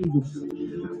be dangerous.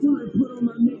 That's when I put on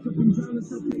my makeup and drown in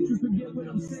some pictures, forget what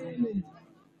I'm saying and...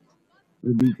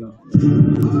 The beat go.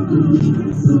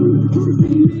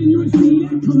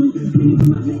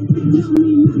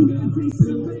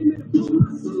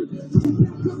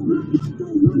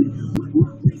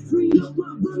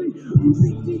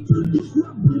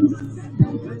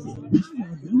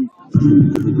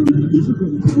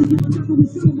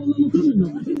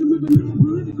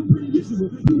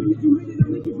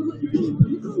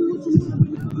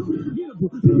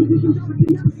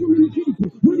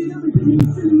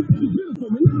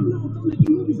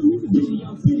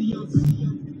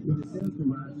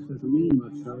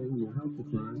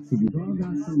 We've all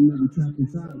got something that we trap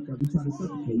inside that we try to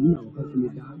suffocate, you know, hoping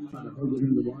it dies, try to hold it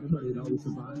in the water, but it always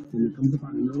survives. And it comes up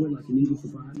out of nowhere like an eagle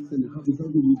surprise. And it hovers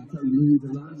over you to tell you millions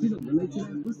of lies. You don't relate to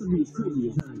that? What's the reach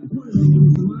crazy as time? The point of it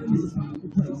is the mind is a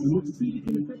powerful place. And what you feed it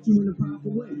can affect you in a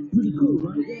powerful way. Pretty cool,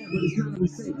 right? Yeah, but it's not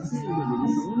always safe. Just hang with it.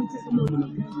 So only take a moment,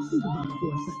 okay? Think about it for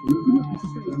a second. Looking up at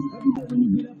your face. Every day when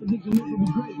you get up and think you'll never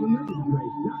be great, you'll never be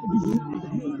great. Not because you're not with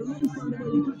the hate, but let me find a way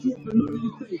to cut you up and murder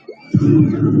your face.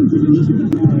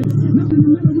 Nothing no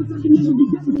matter what I can never be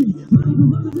deprecated. Not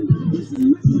even relevant, not a history.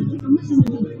 Take a measurement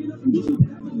and back it up and give it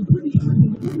back. I'm pretty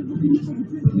arrogant, but never be never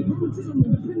competitive. I'm a gentleman,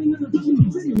 depending on the vision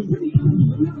you're genuine. Pretty arrogant,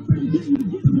 but never afraid to get you to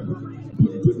give it. I'm an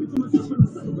etiquette, keep it to myself and I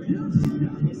celebrate.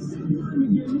 It's that time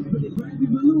again, but it grabs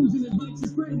your balloons and invites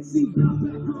your friends. See, now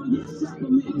back on your shop,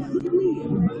 I'm in. Look at me,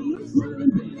 everybody, I'm smiling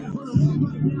big. On a wall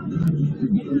right now that I can't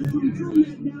forget. I'm throwing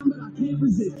that down, but I can't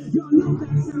resist. Y'all know that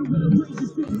sound, but the race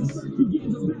is filled. The search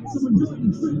begins. I'm back, so enjoy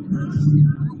the trip.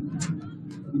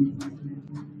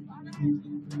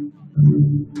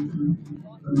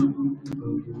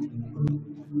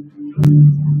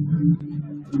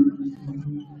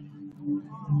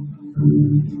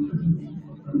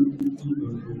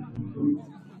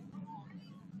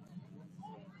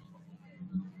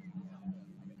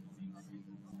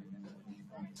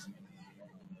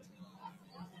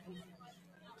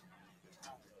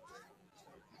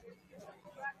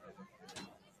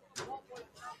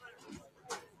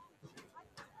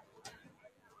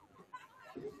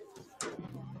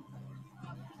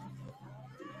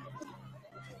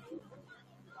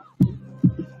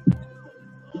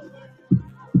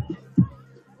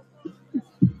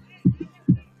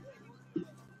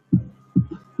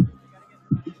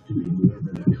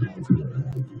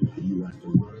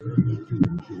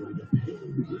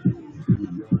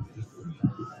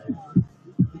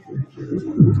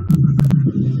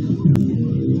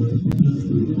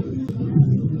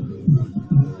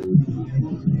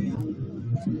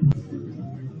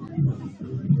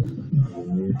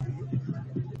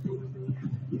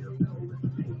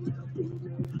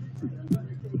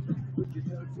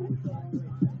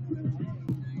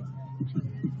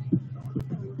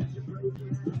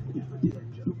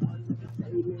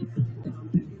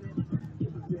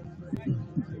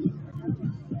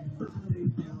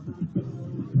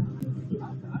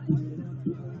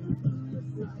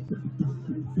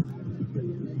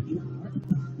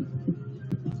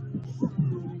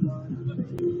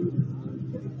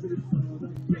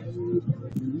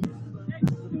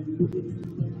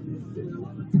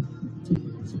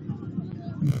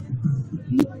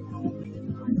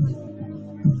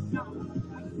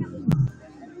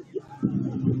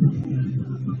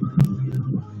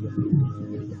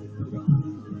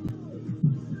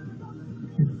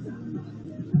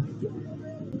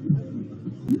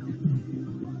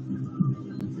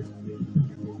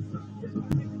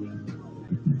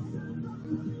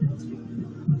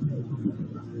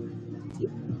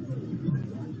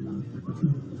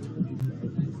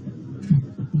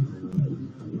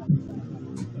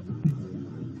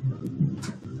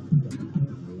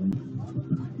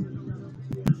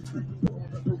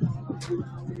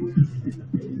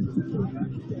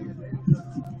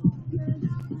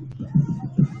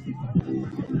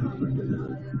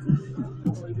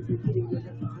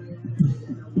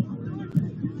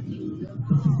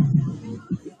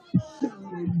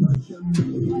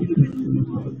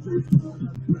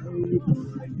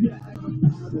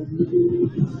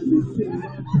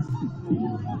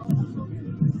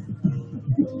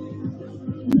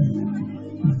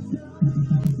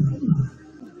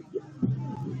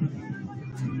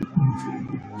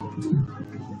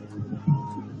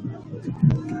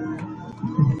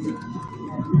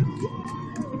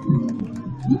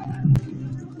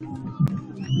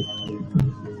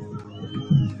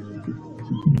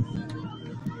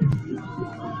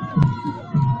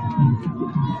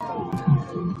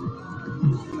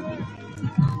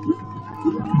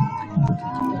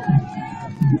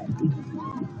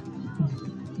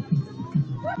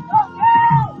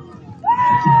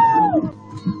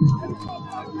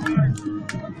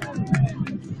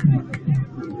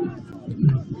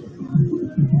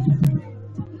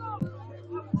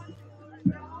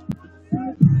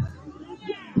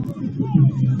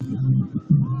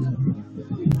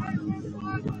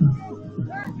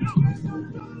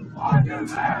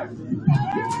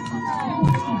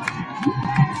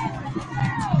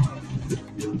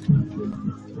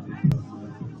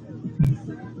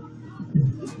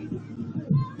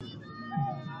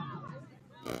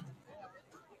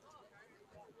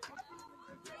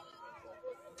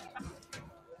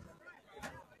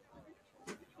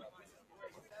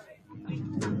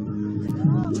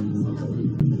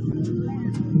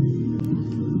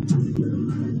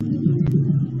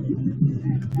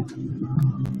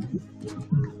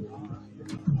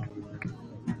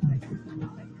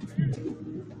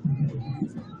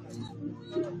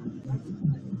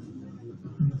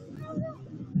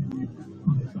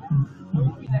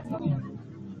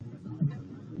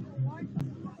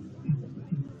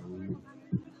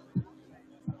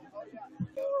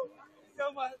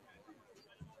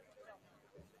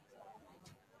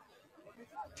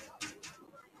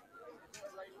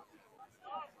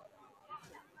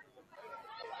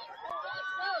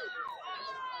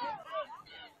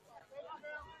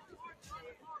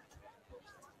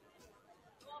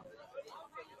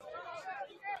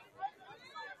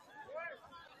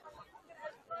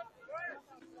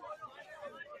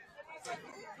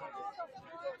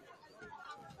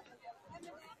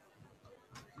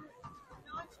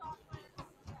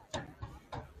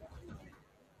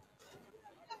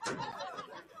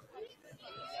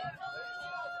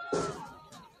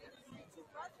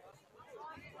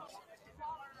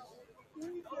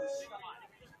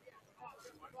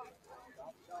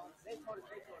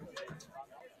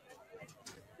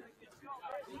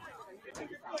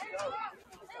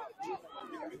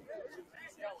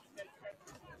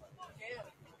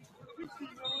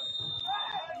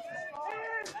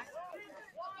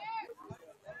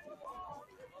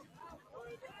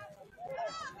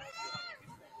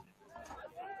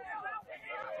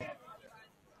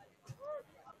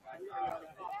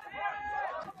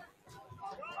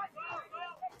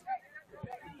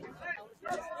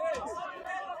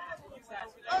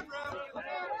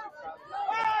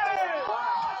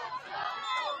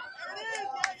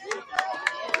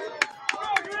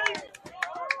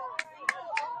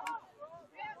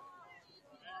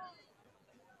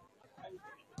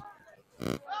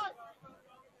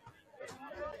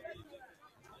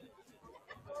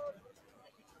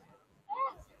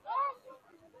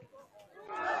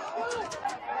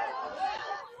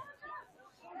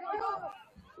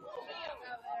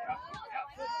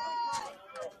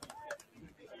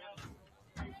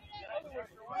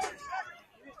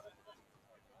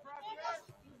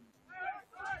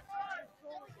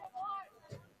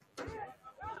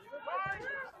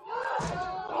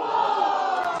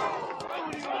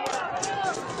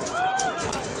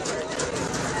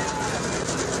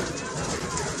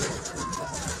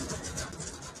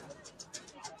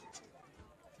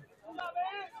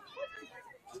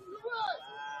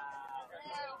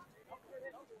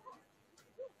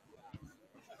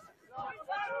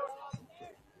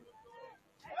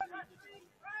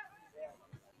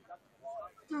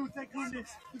 Dude, thank goodness.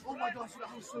 Oh my gosh,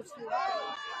 that was so scary.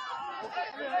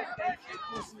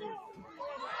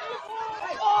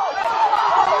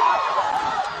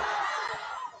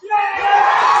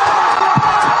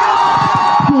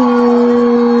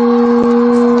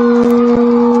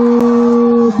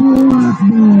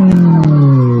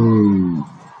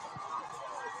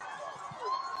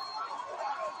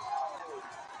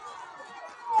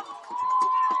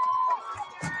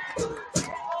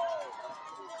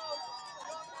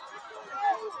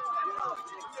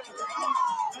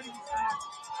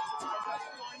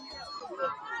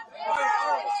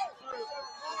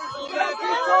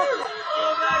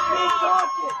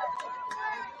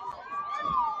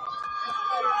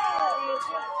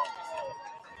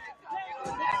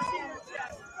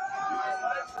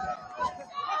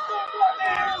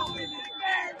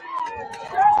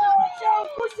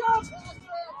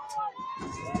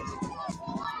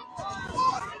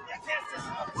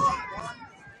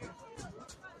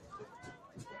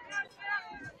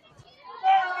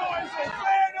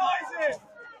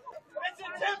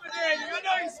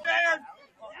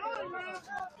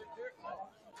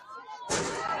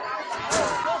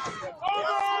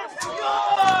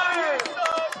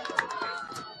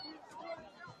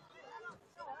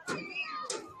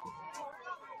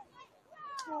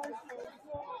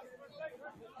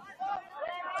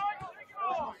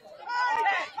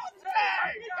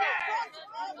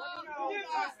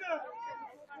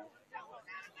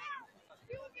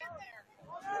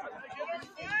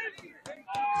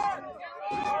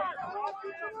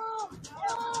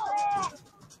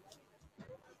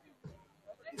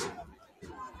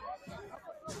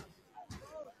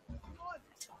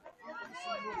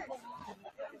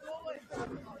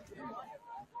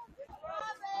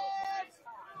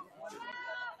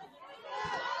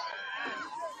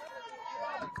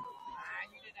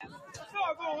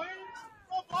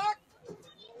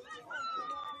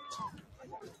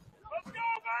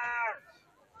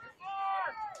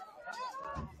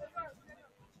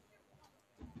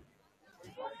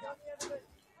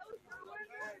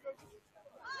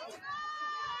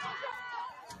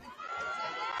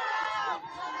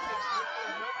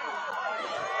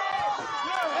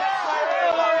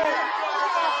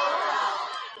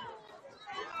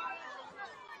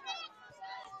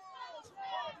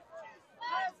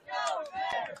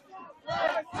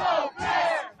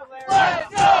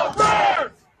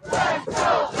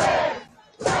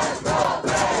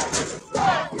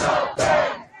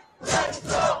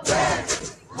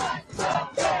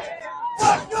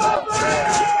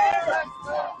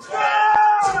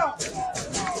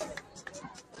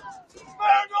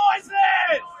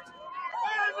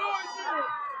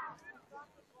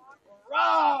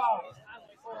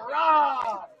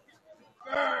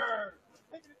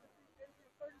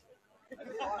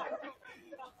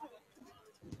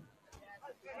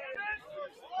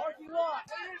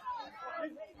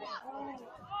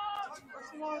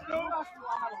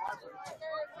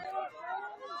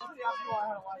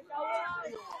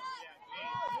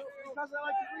 Because I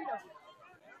like to read them.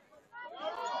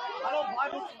 I don't buy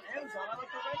books from Amazon. I like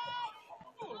to read them.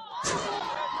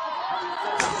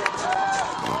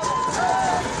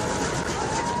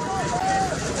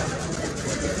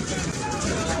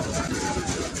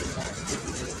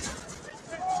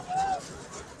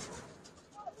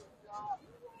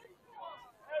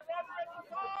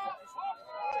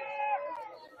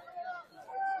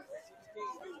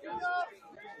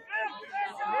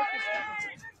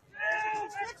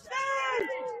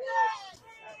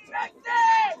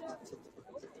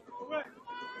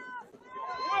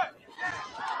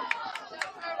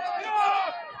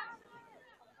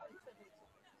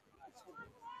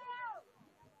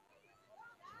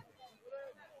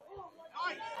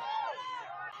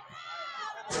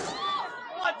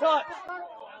 Touch.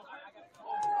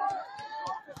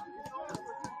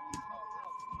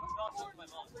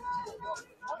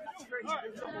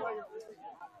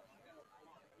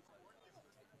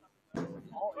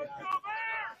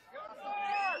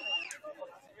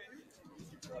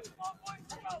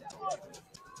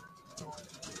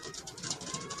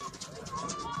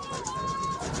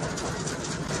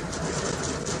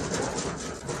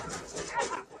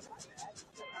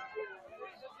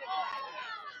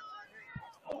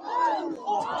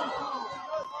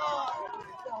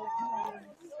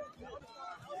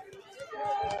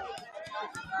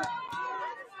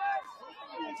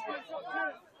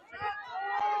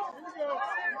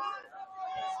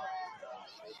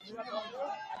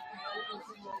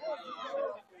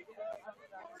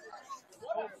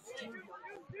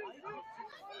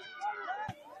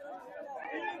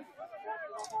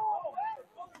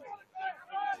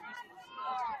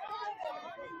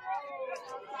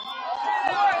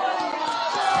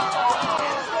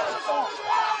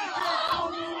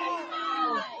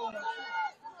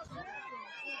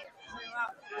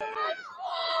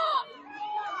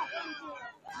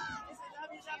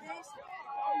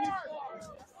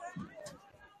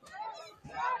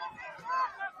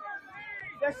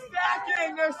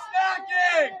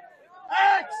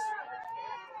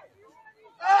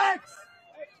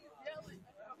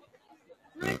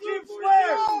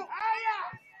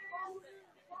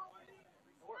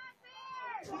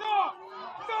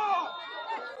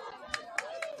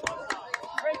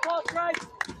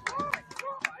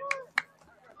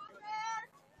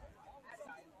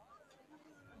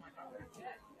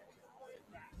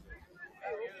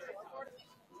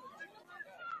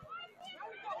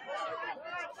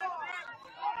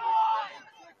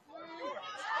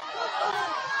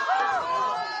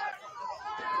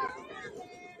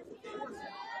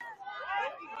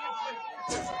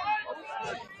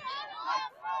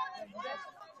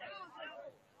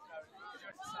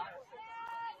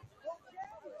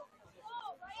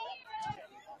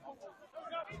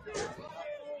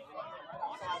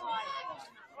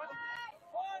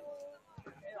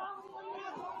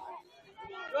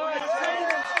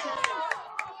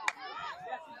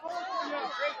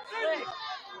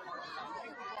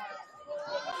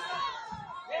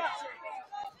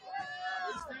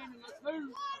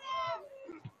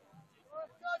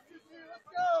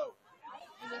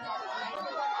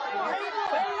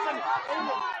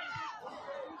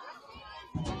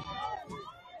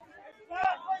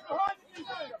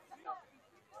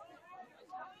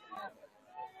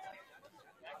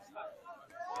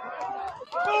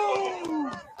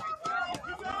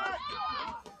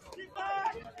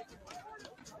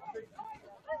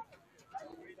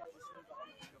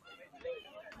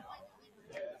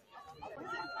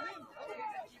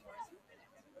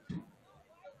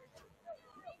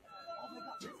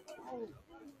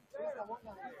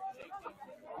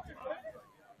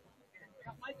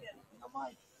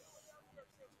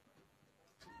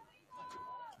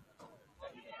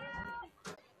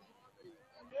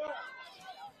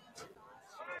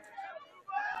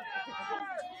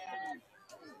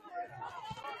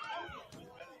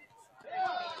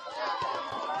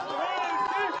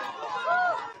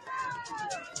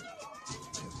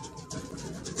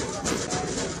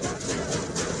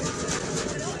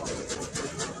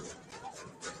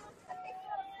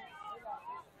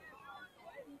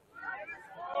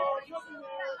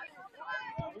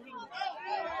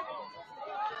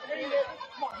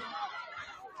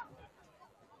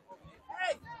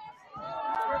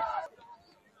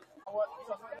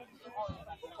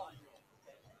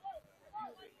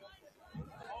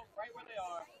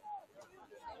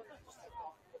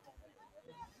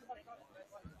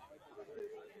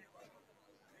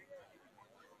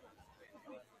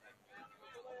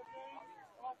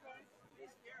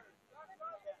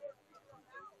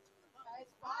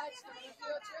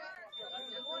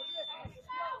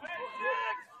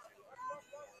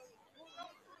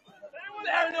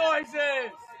 Their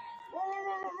noises!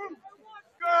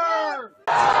 Grr!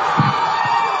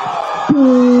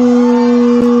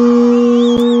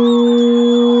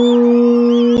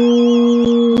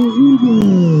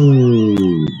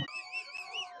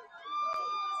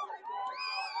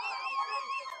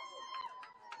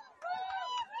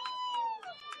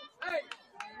 Hey,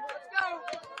 let's go!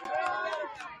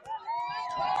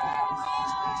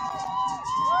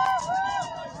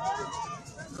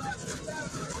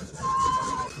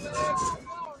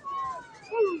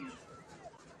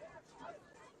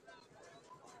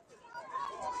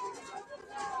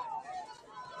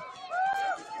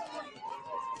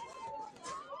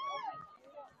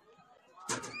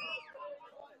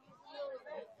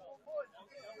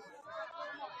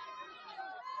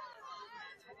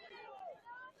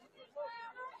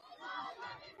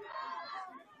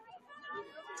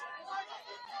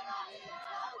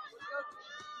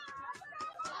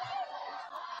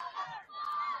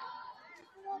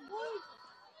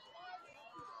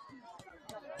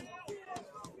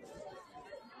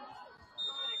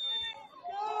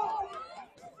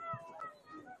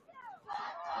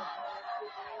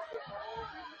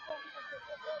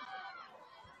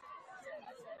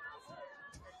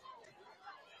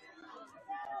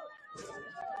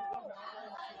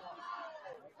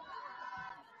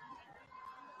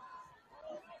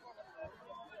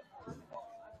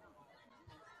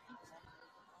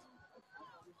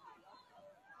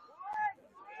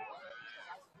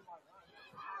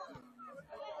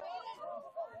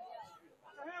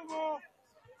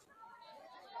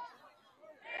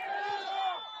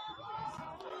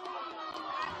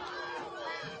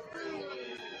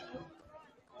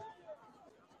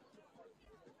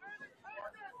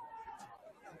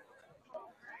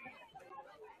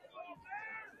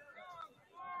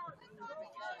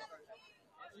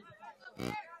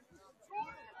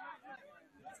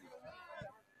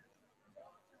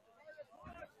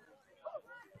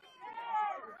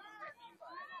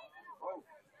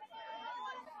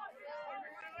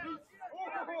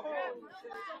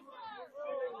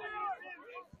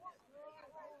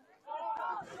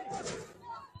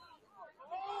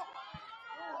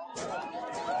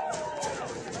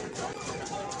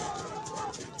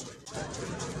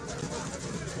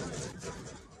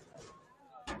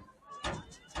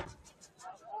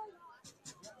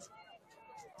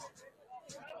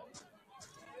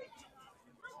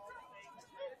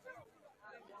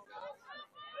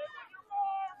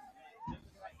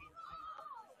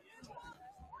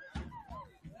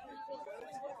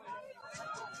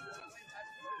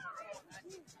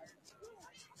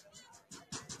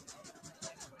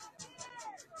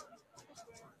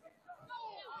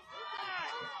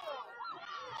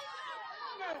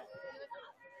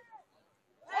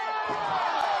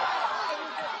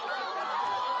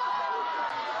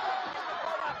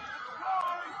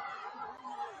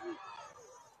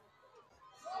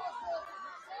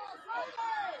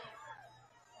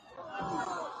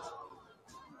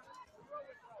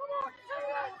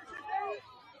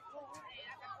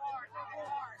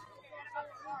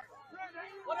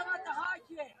 What about the high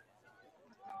kick?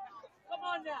 Come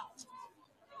on now.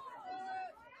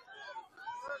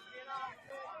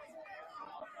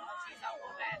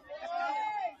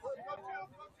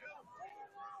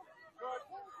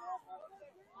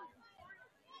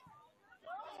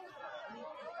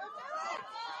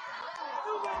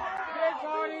 Good,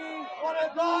 Cardi. What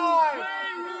a dive!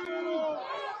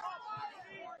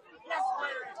 Yes,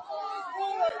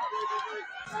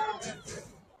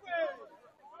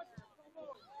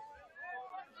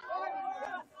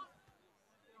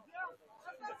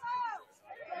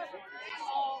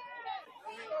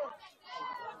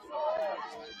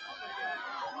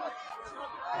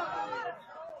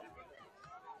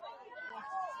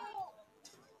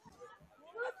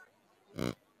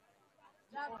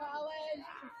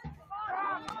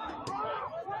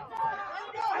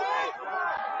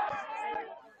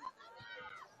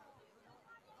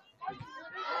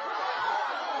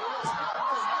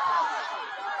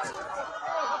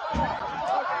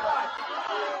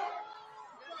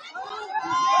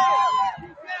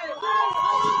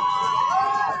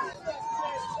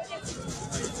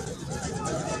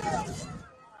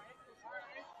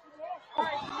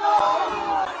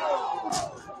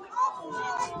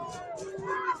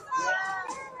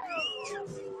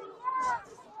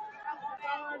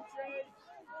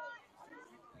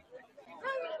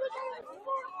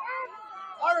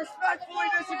 I respectfully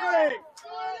disagree.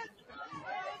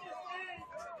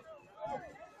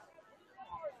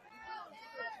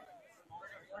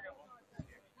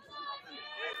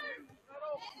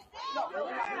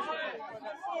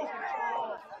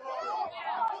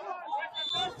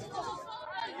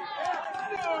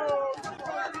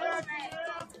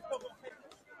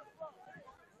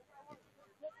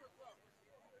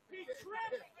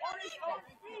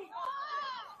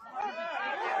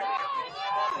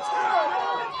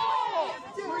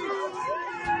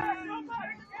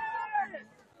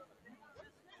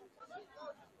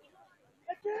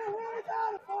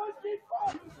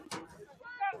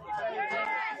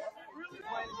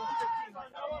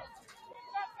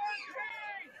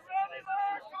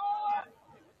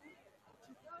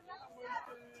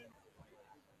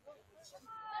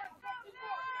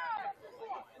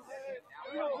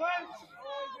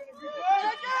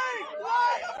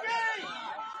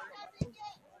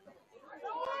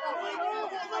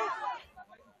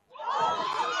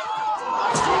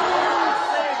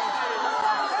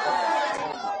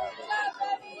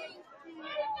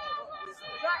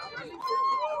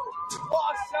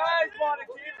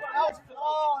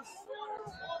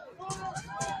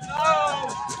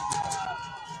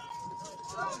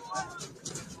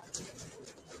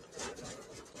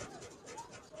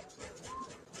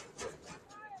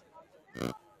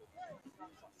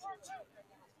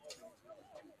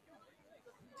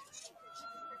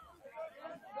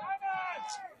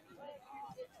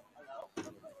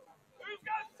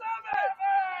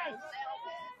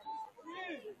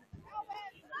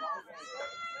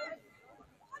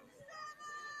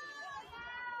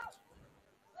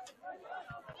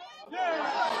 Put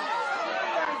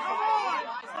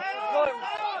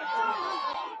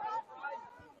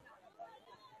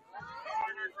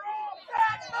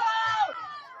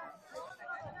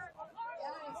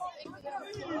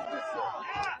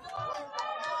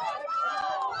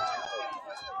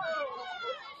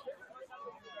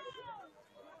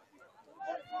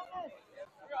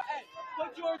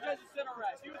George as a center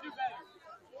rest. He would do better.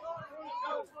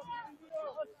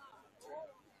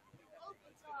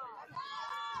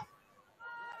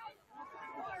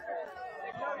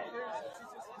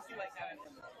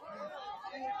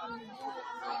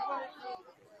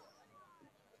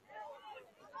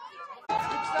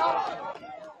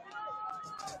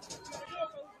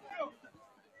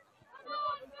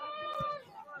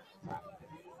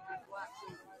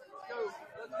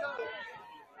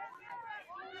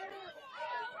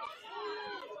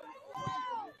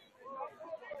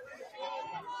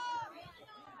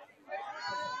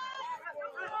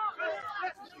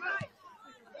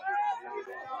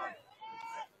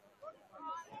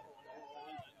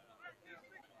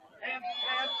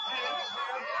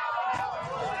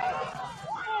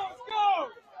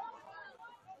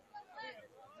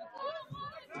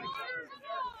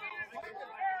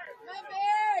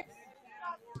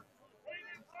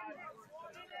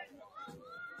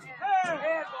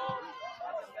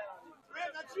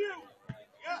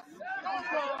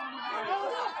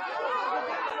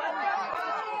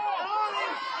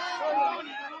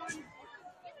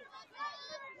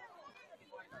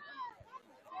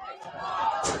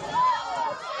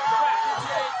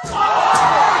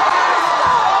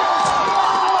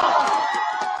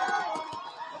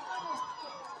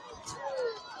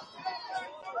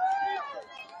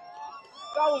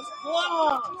 That was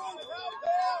close.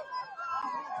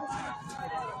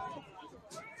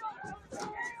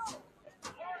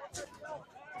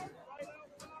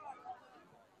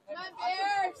 Come on,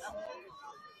 Bears.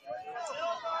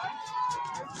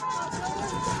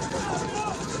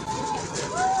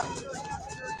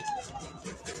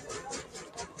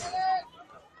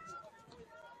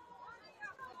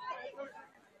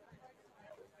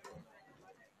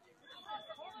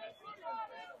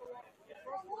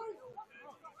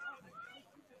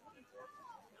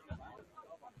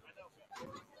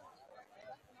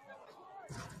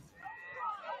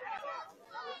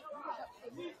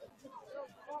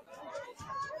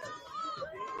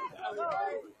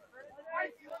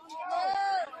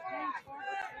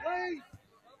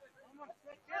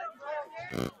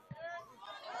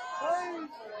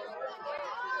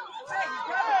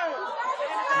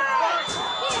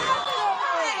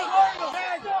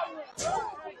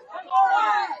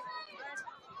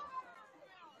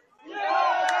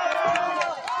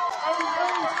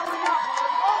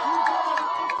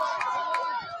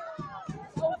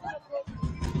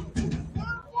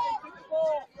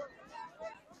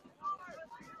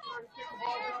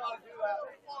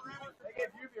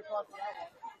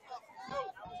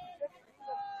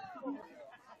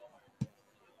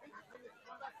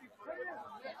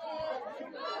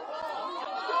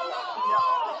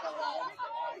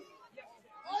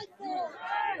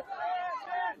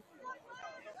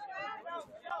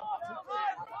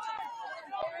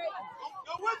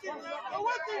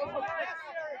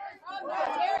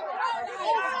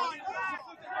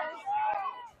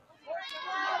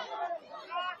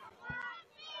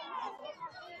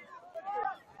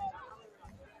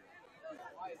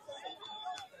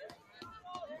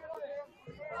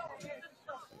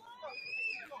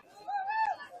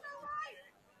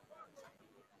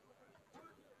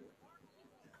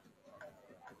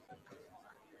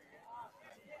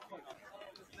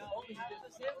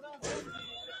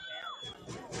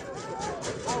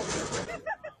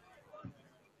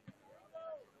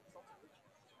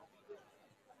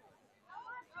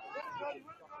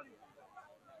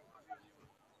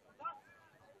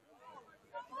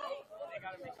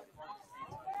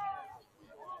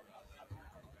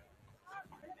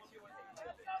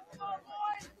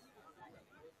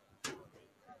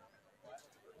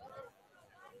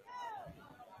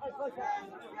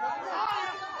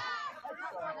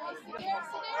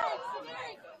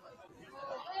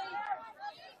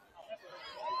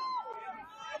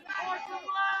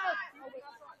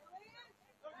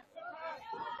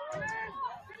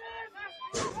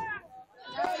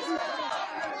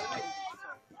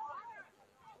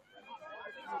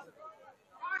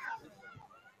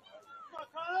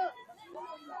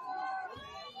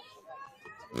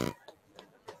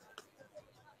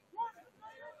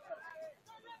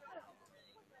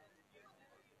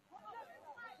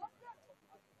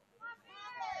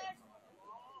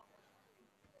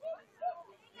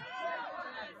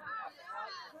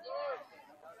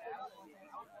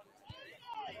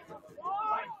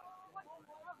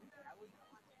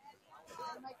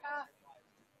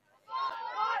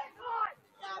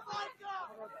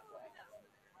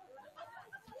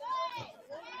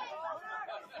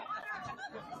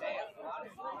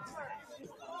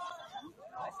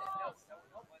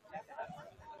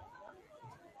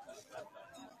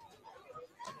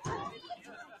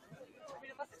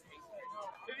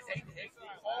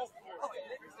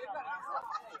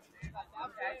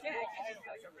 Good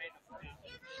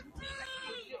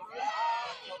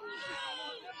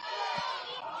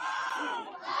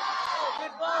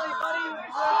volley, buddy.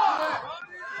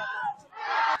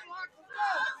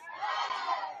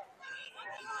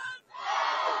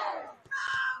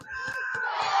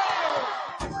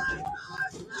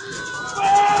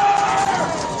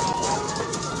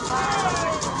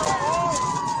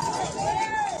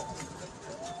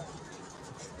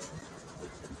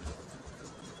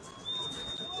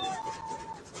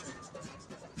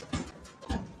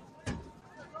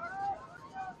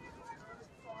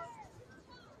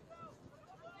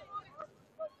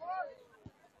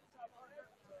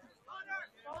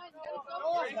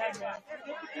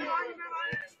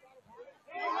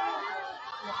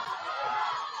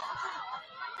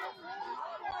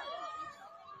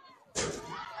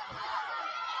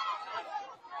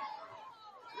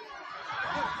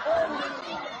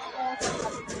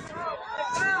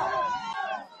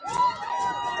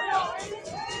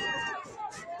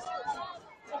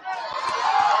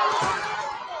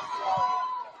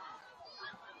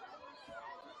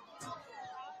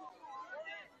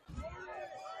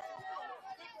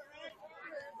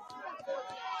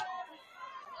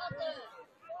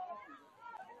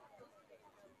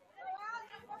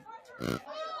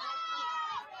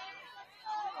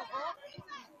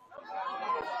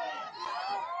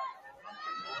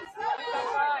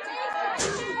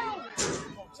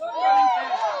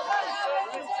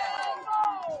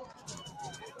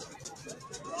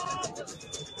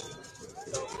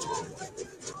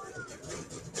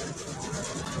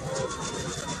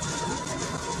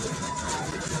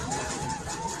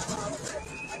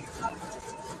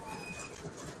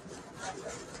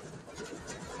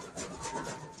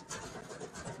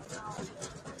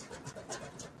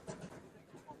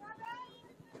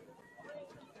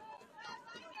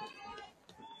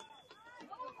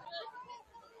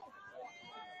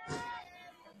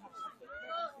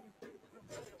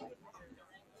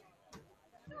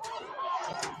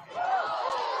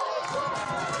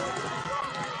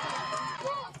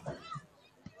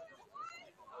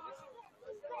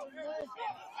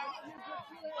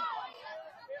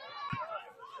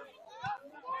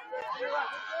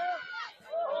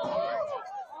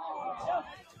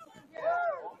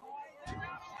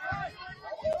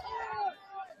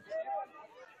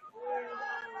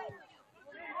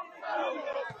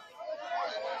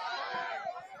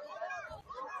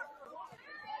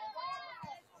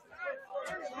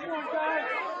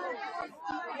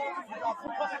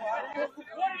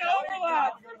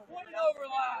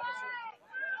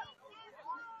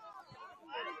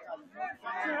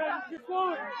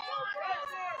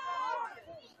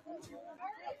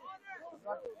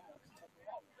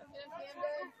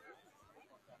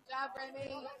 Job,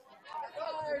 Remy. That's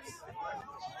ours.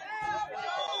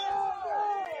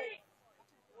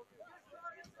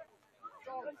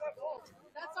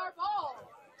 That's our ball.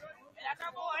 That's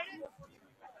our ball, ain't it?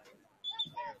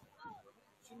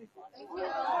 Thank you.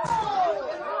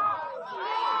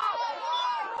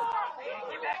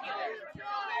 Get back in there.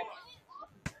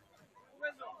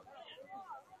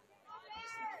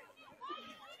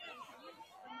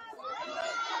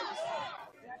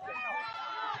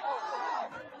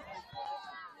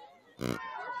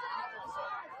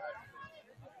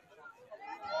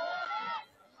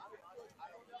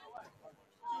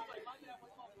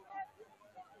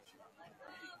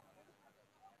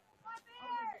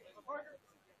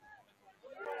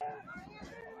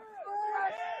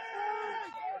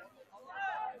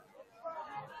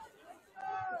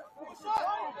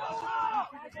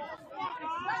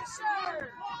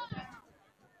 Pressure.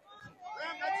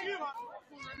 Ram, that's you.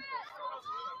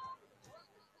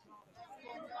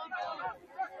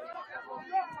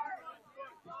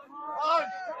 On.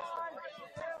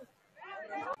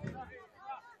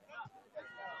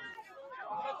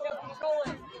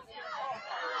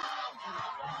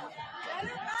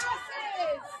 Better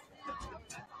passes.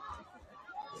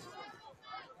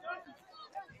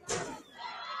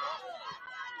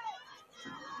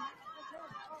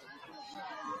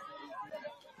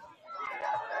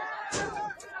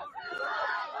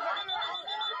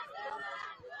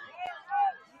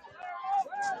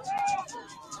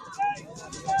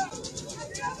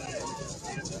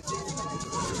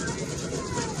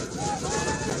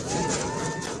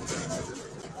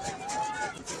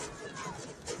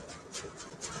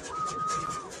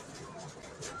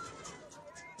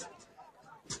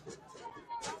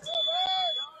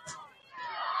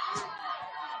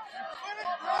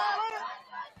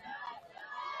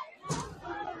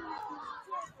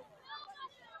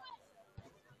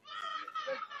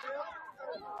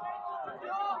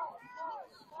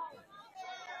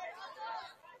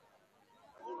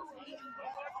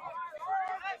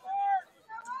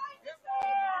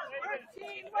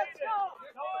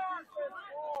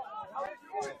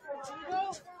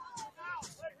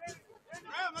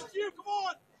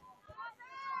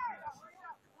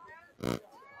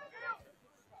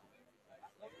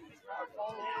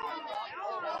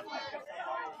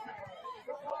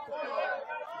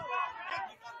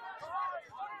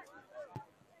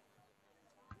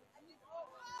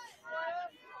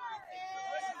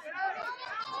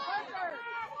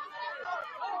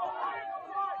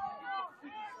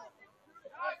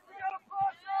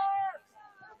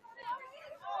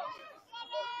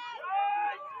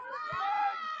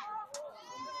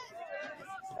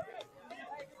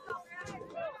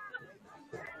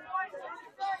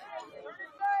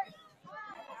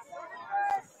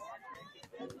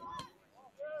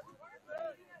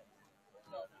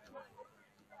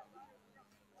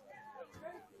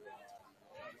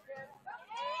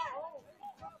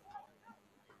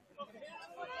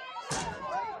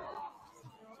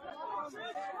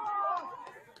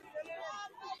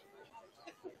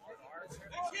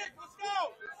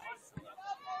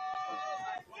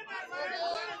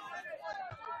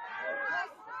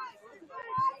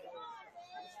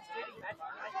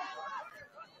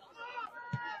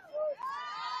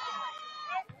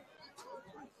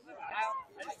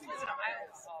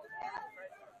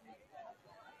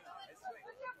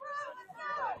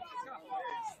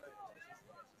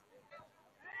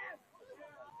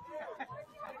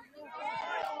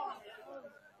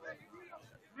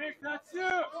 That's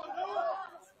you!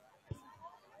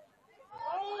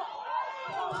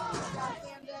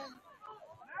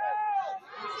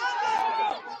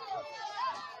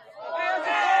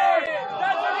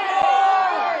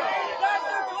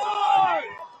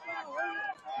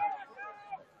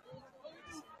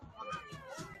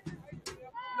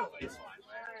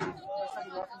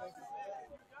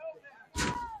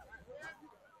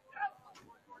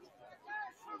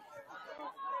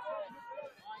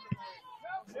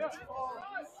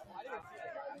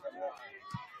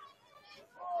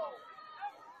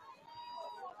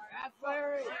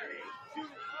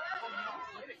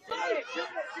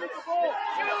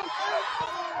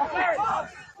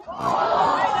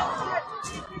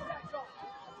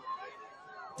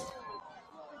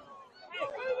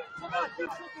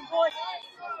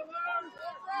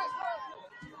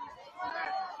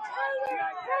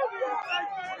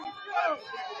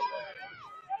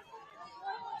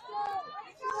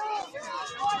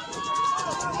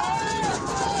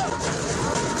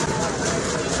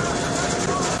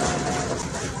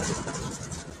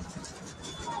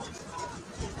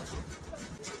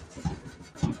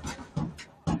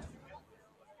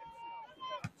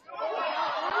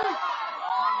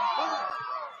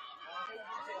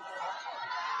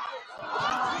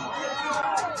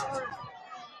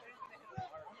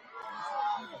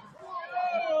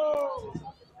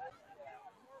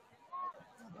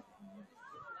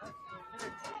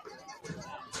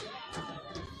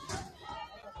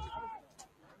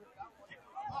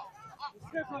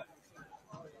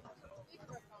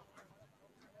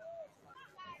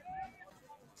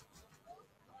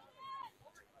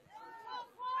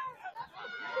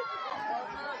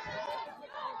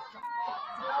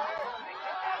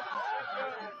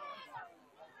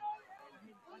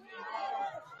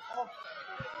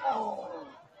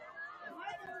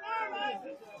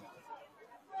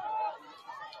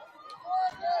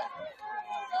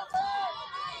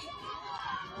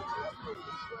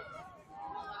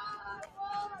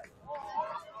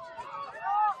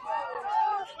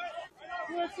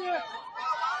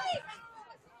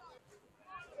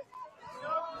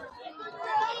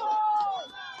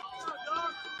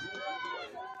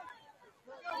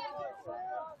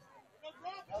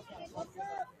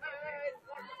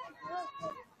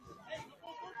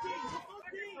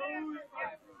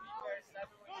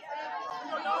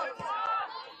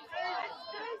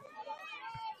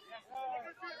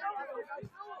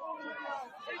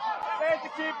 Stay the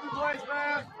keeper, boys,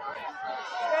 man.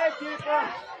 Stay keeper.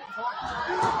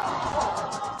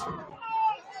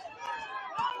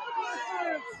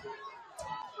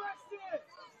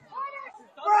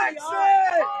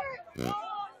 Brexit!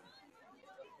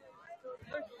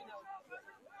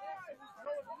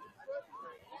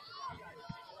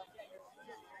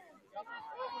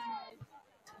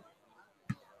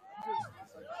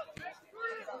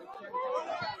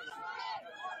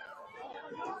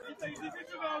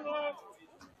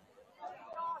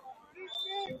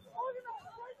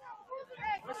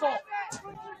 Whistle.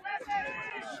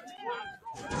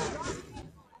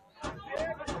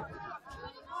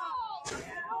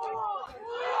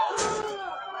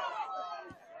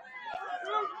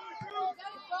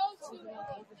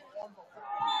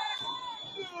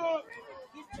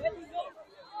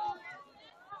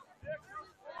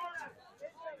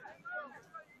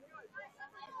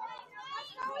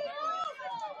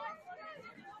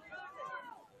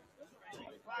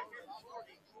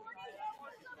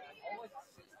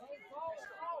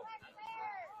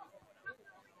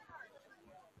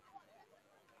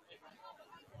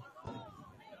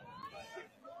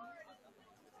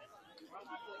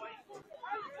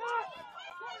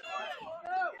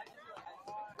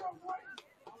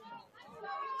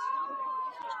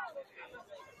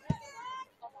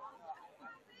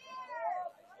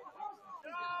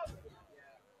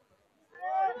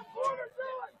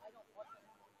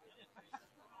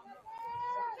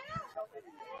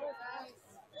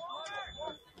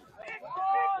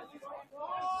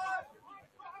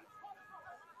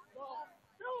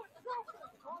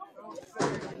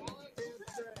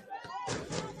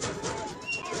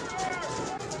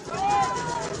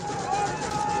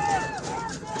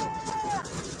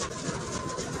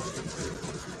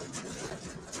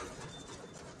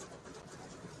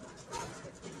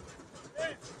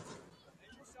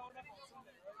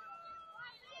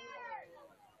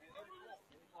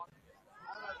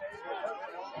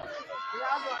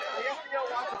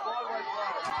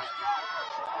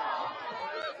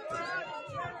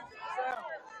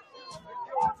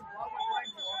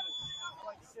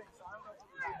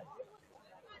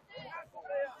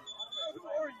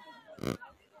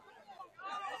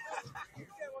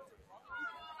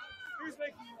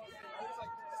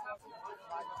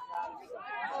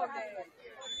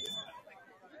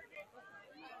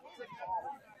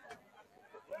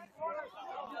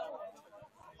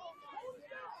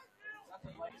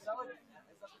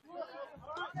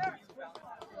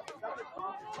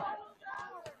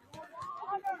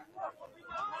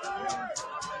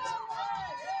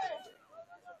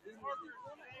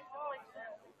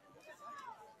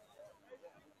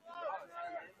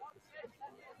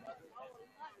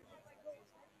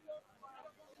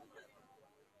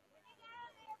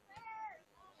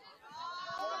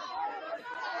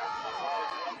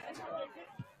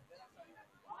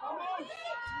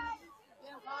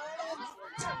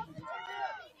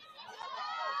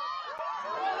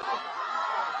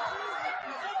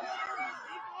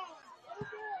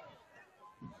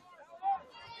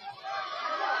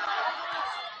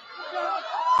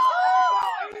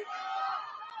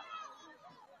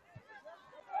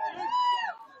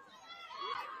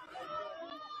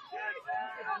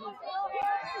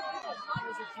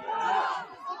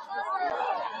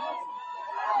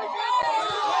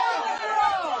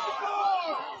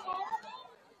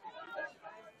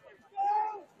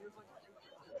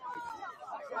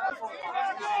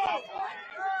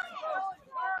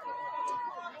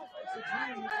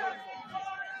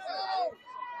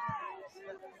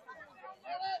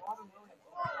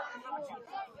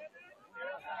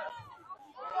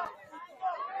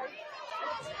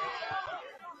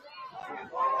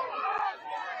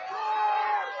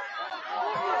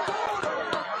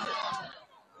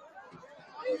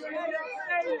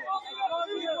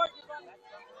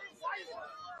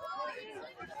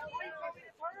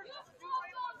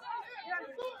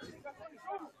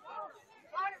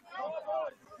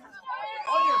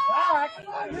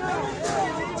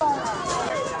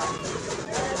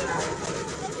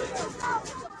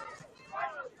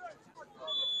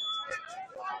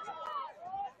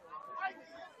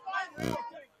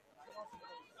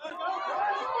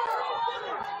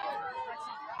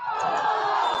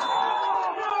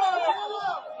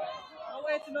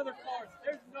 Another card.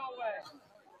 There's no way.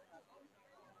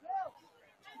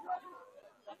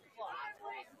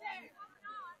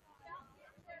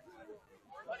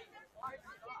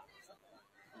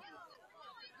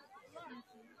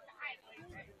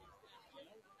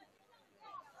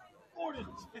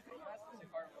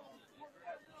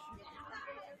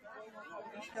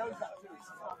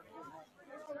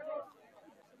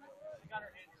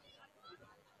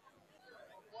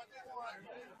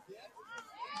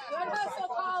 Good hustle,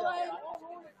 Colin.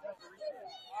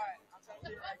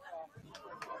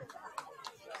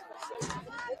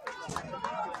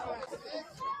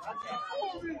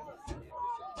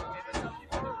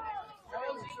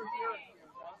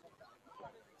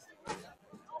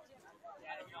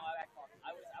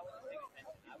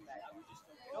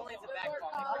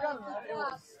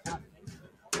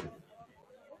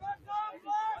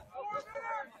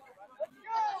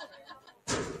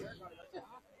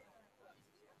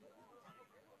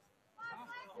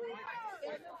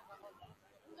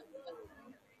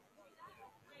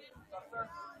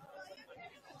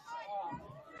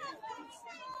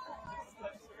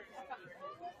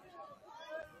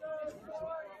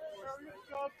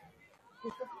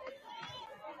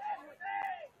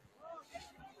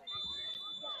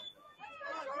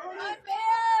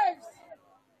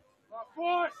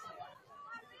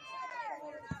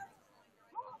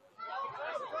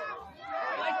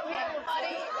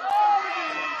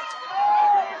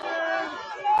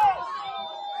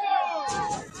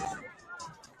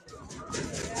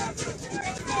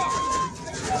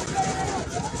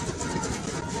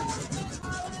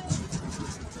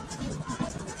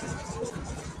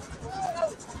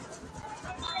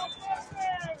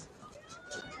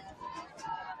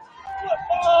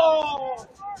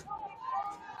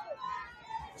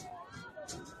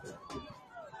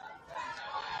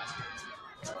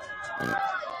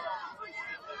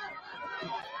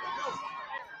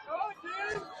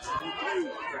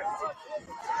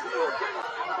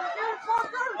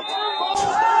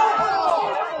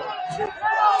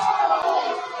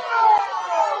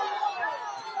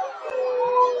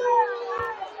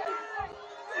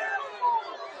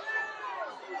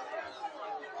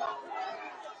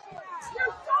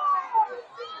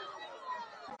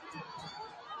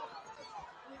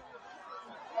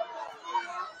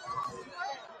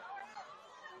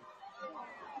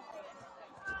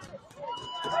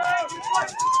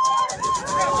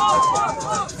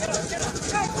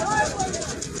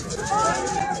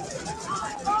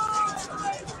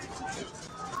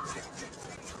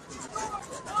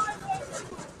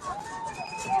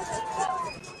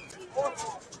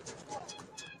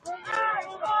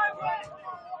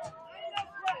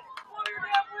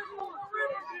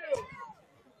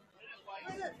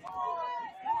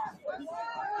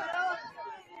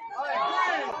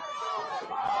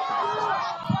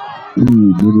 2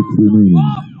 minutes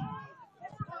remaining.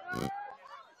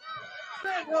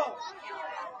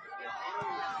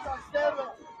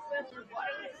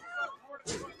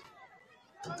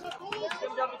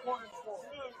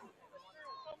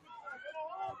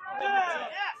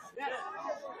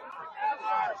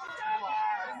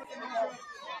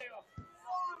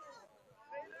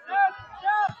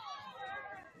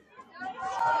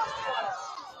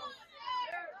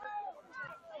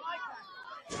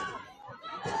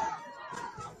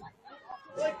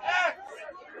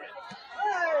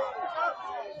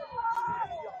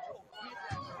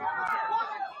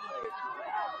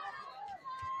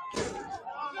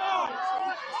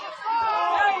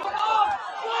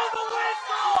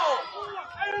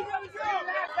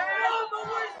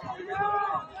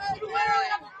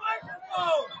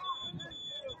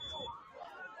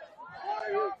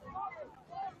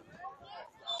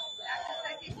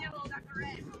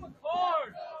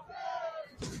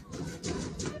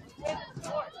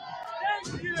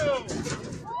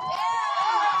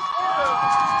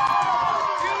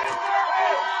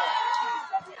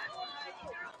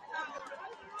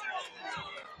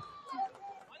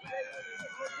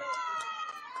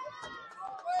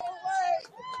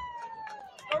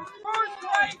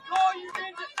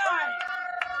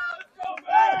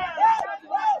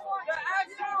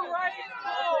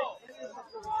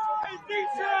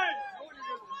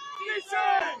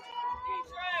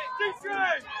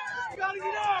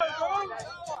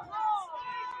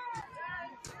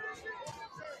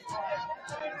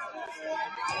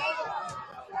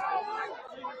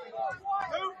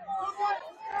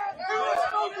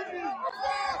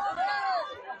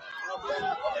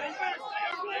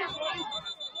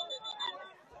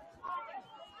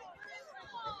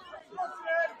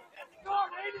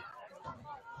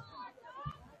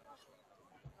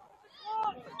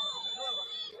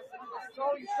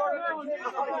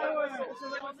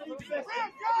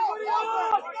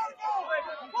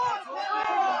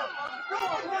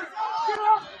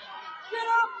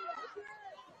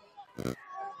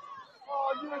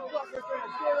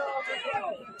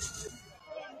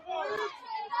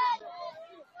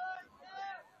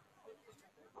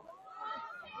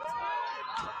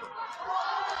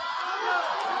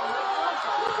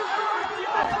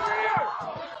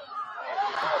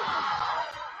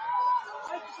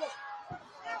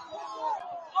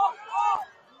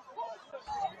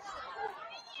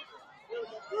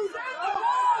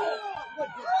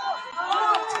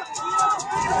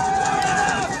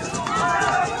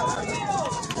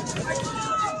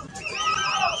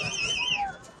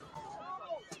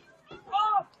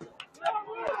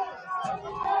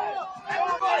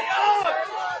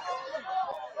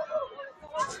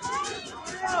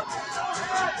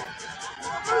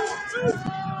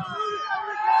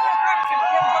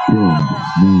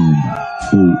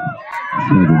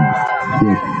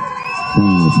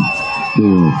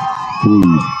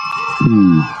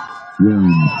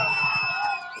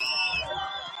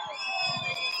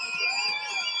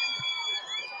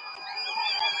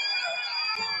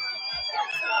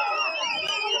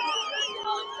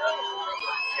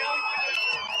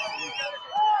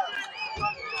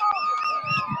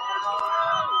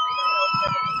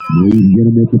 Ladies and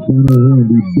gentlemen, at the final round,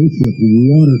 the Bishop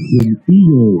Watterson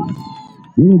Eagles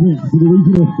will advance to the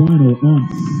regional final on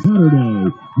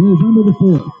Saturday, November the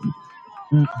 4th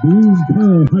at Bloom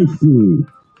Pearl High School.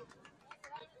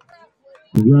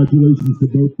 Congratulations to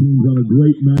both teams on a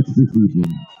great match this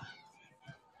evening.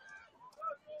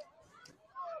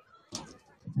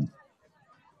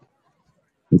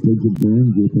 Attention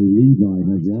fans, if a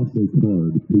Levi has lost a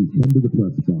card, please come to the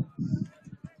press box.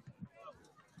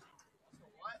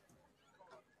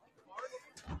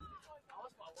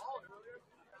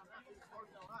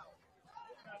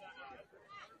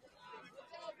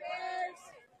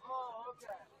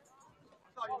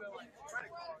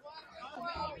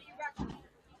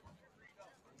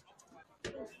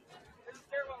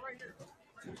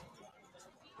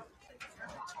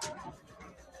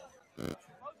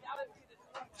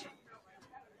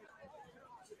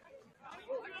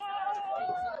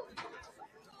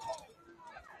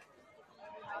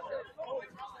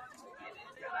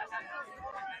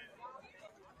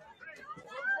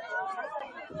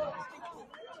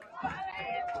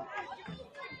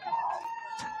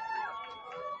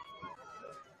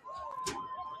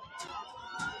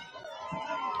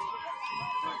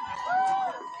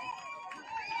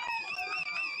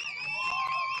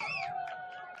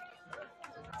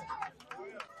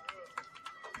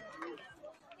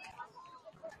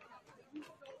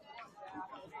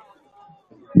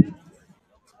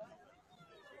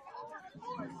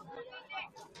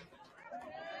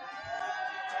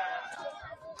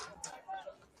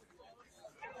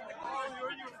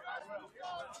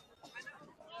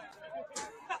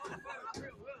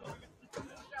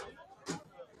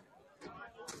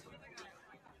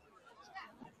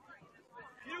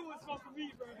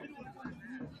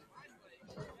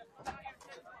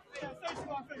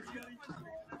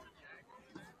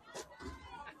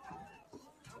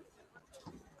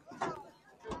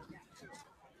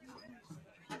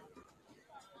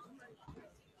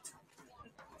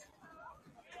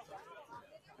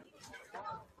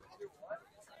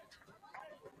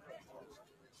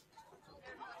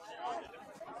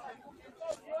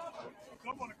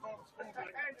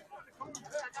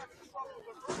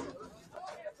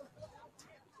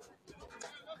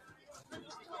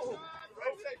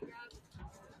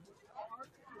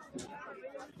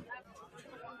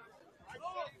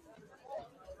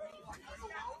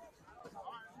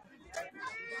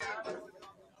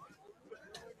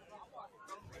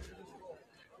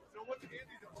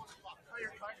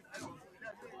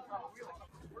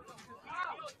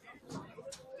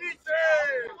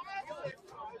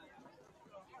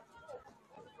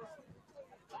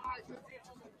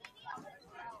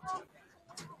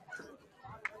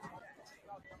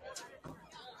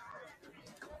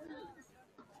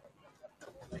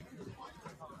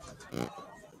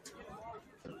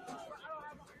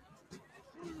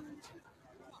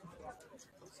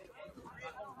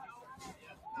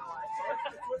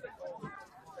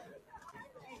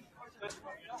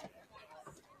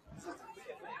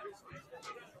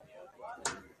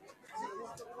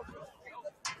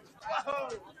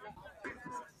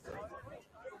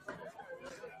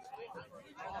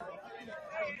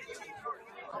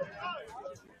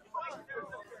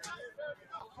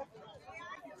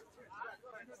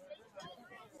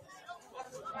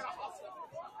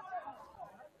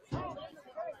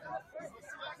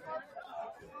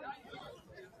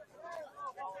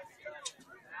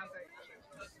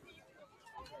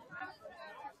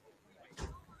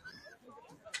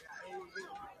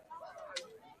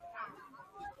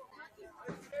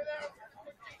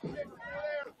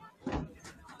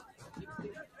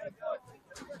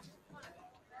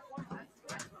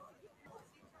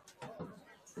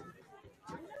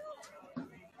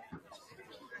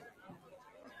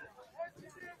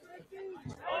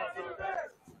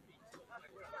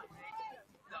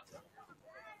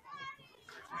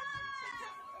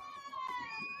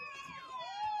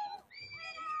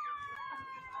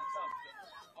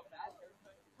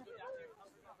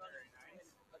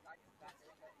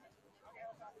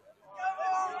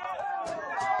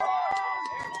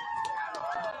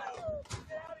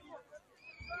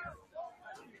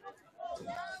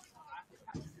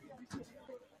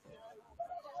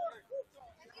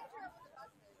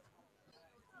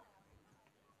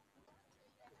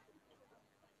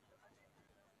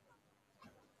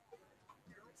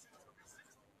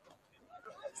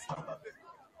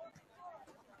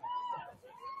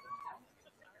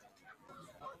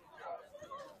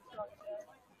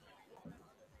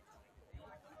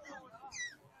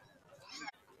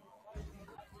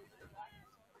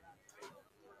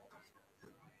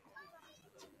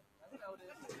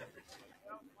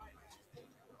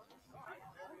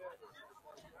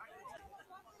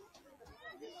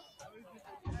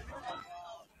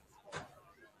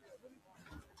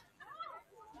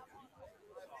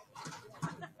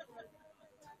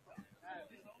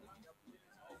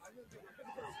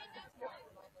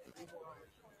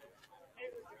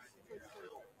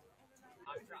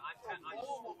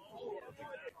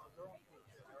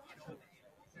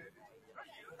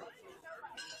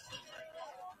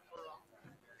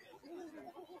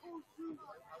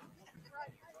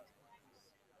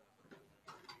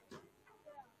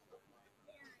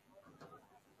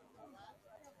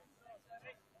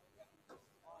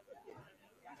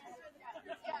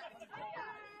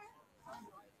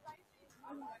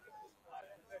 Let's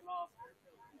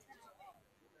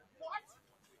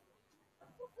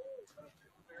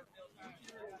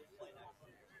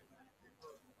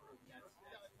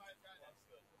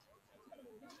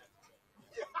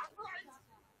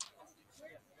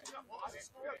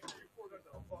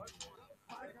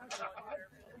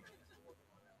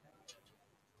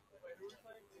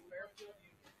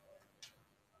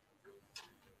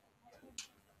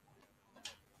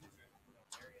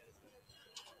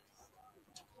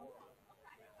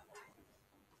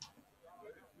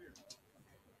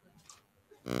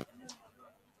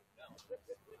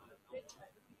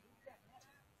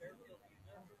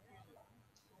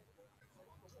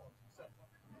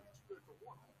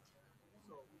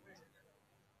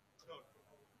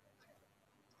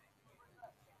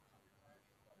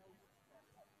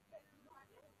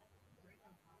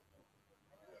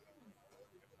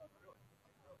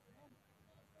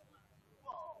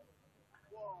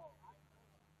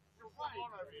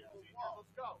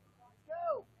go. Let's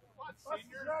go. Come on,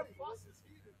 senior. The bus is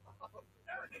heated.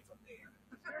 Everything's up there.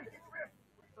 I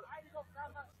need to go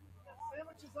grab that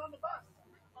sandwiches on the bus.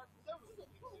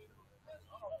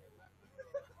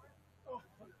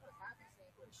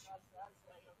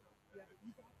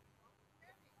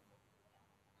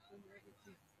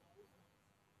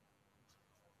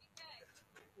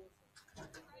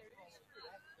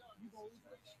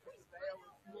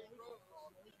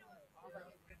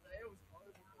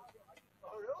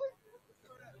 Oh, really?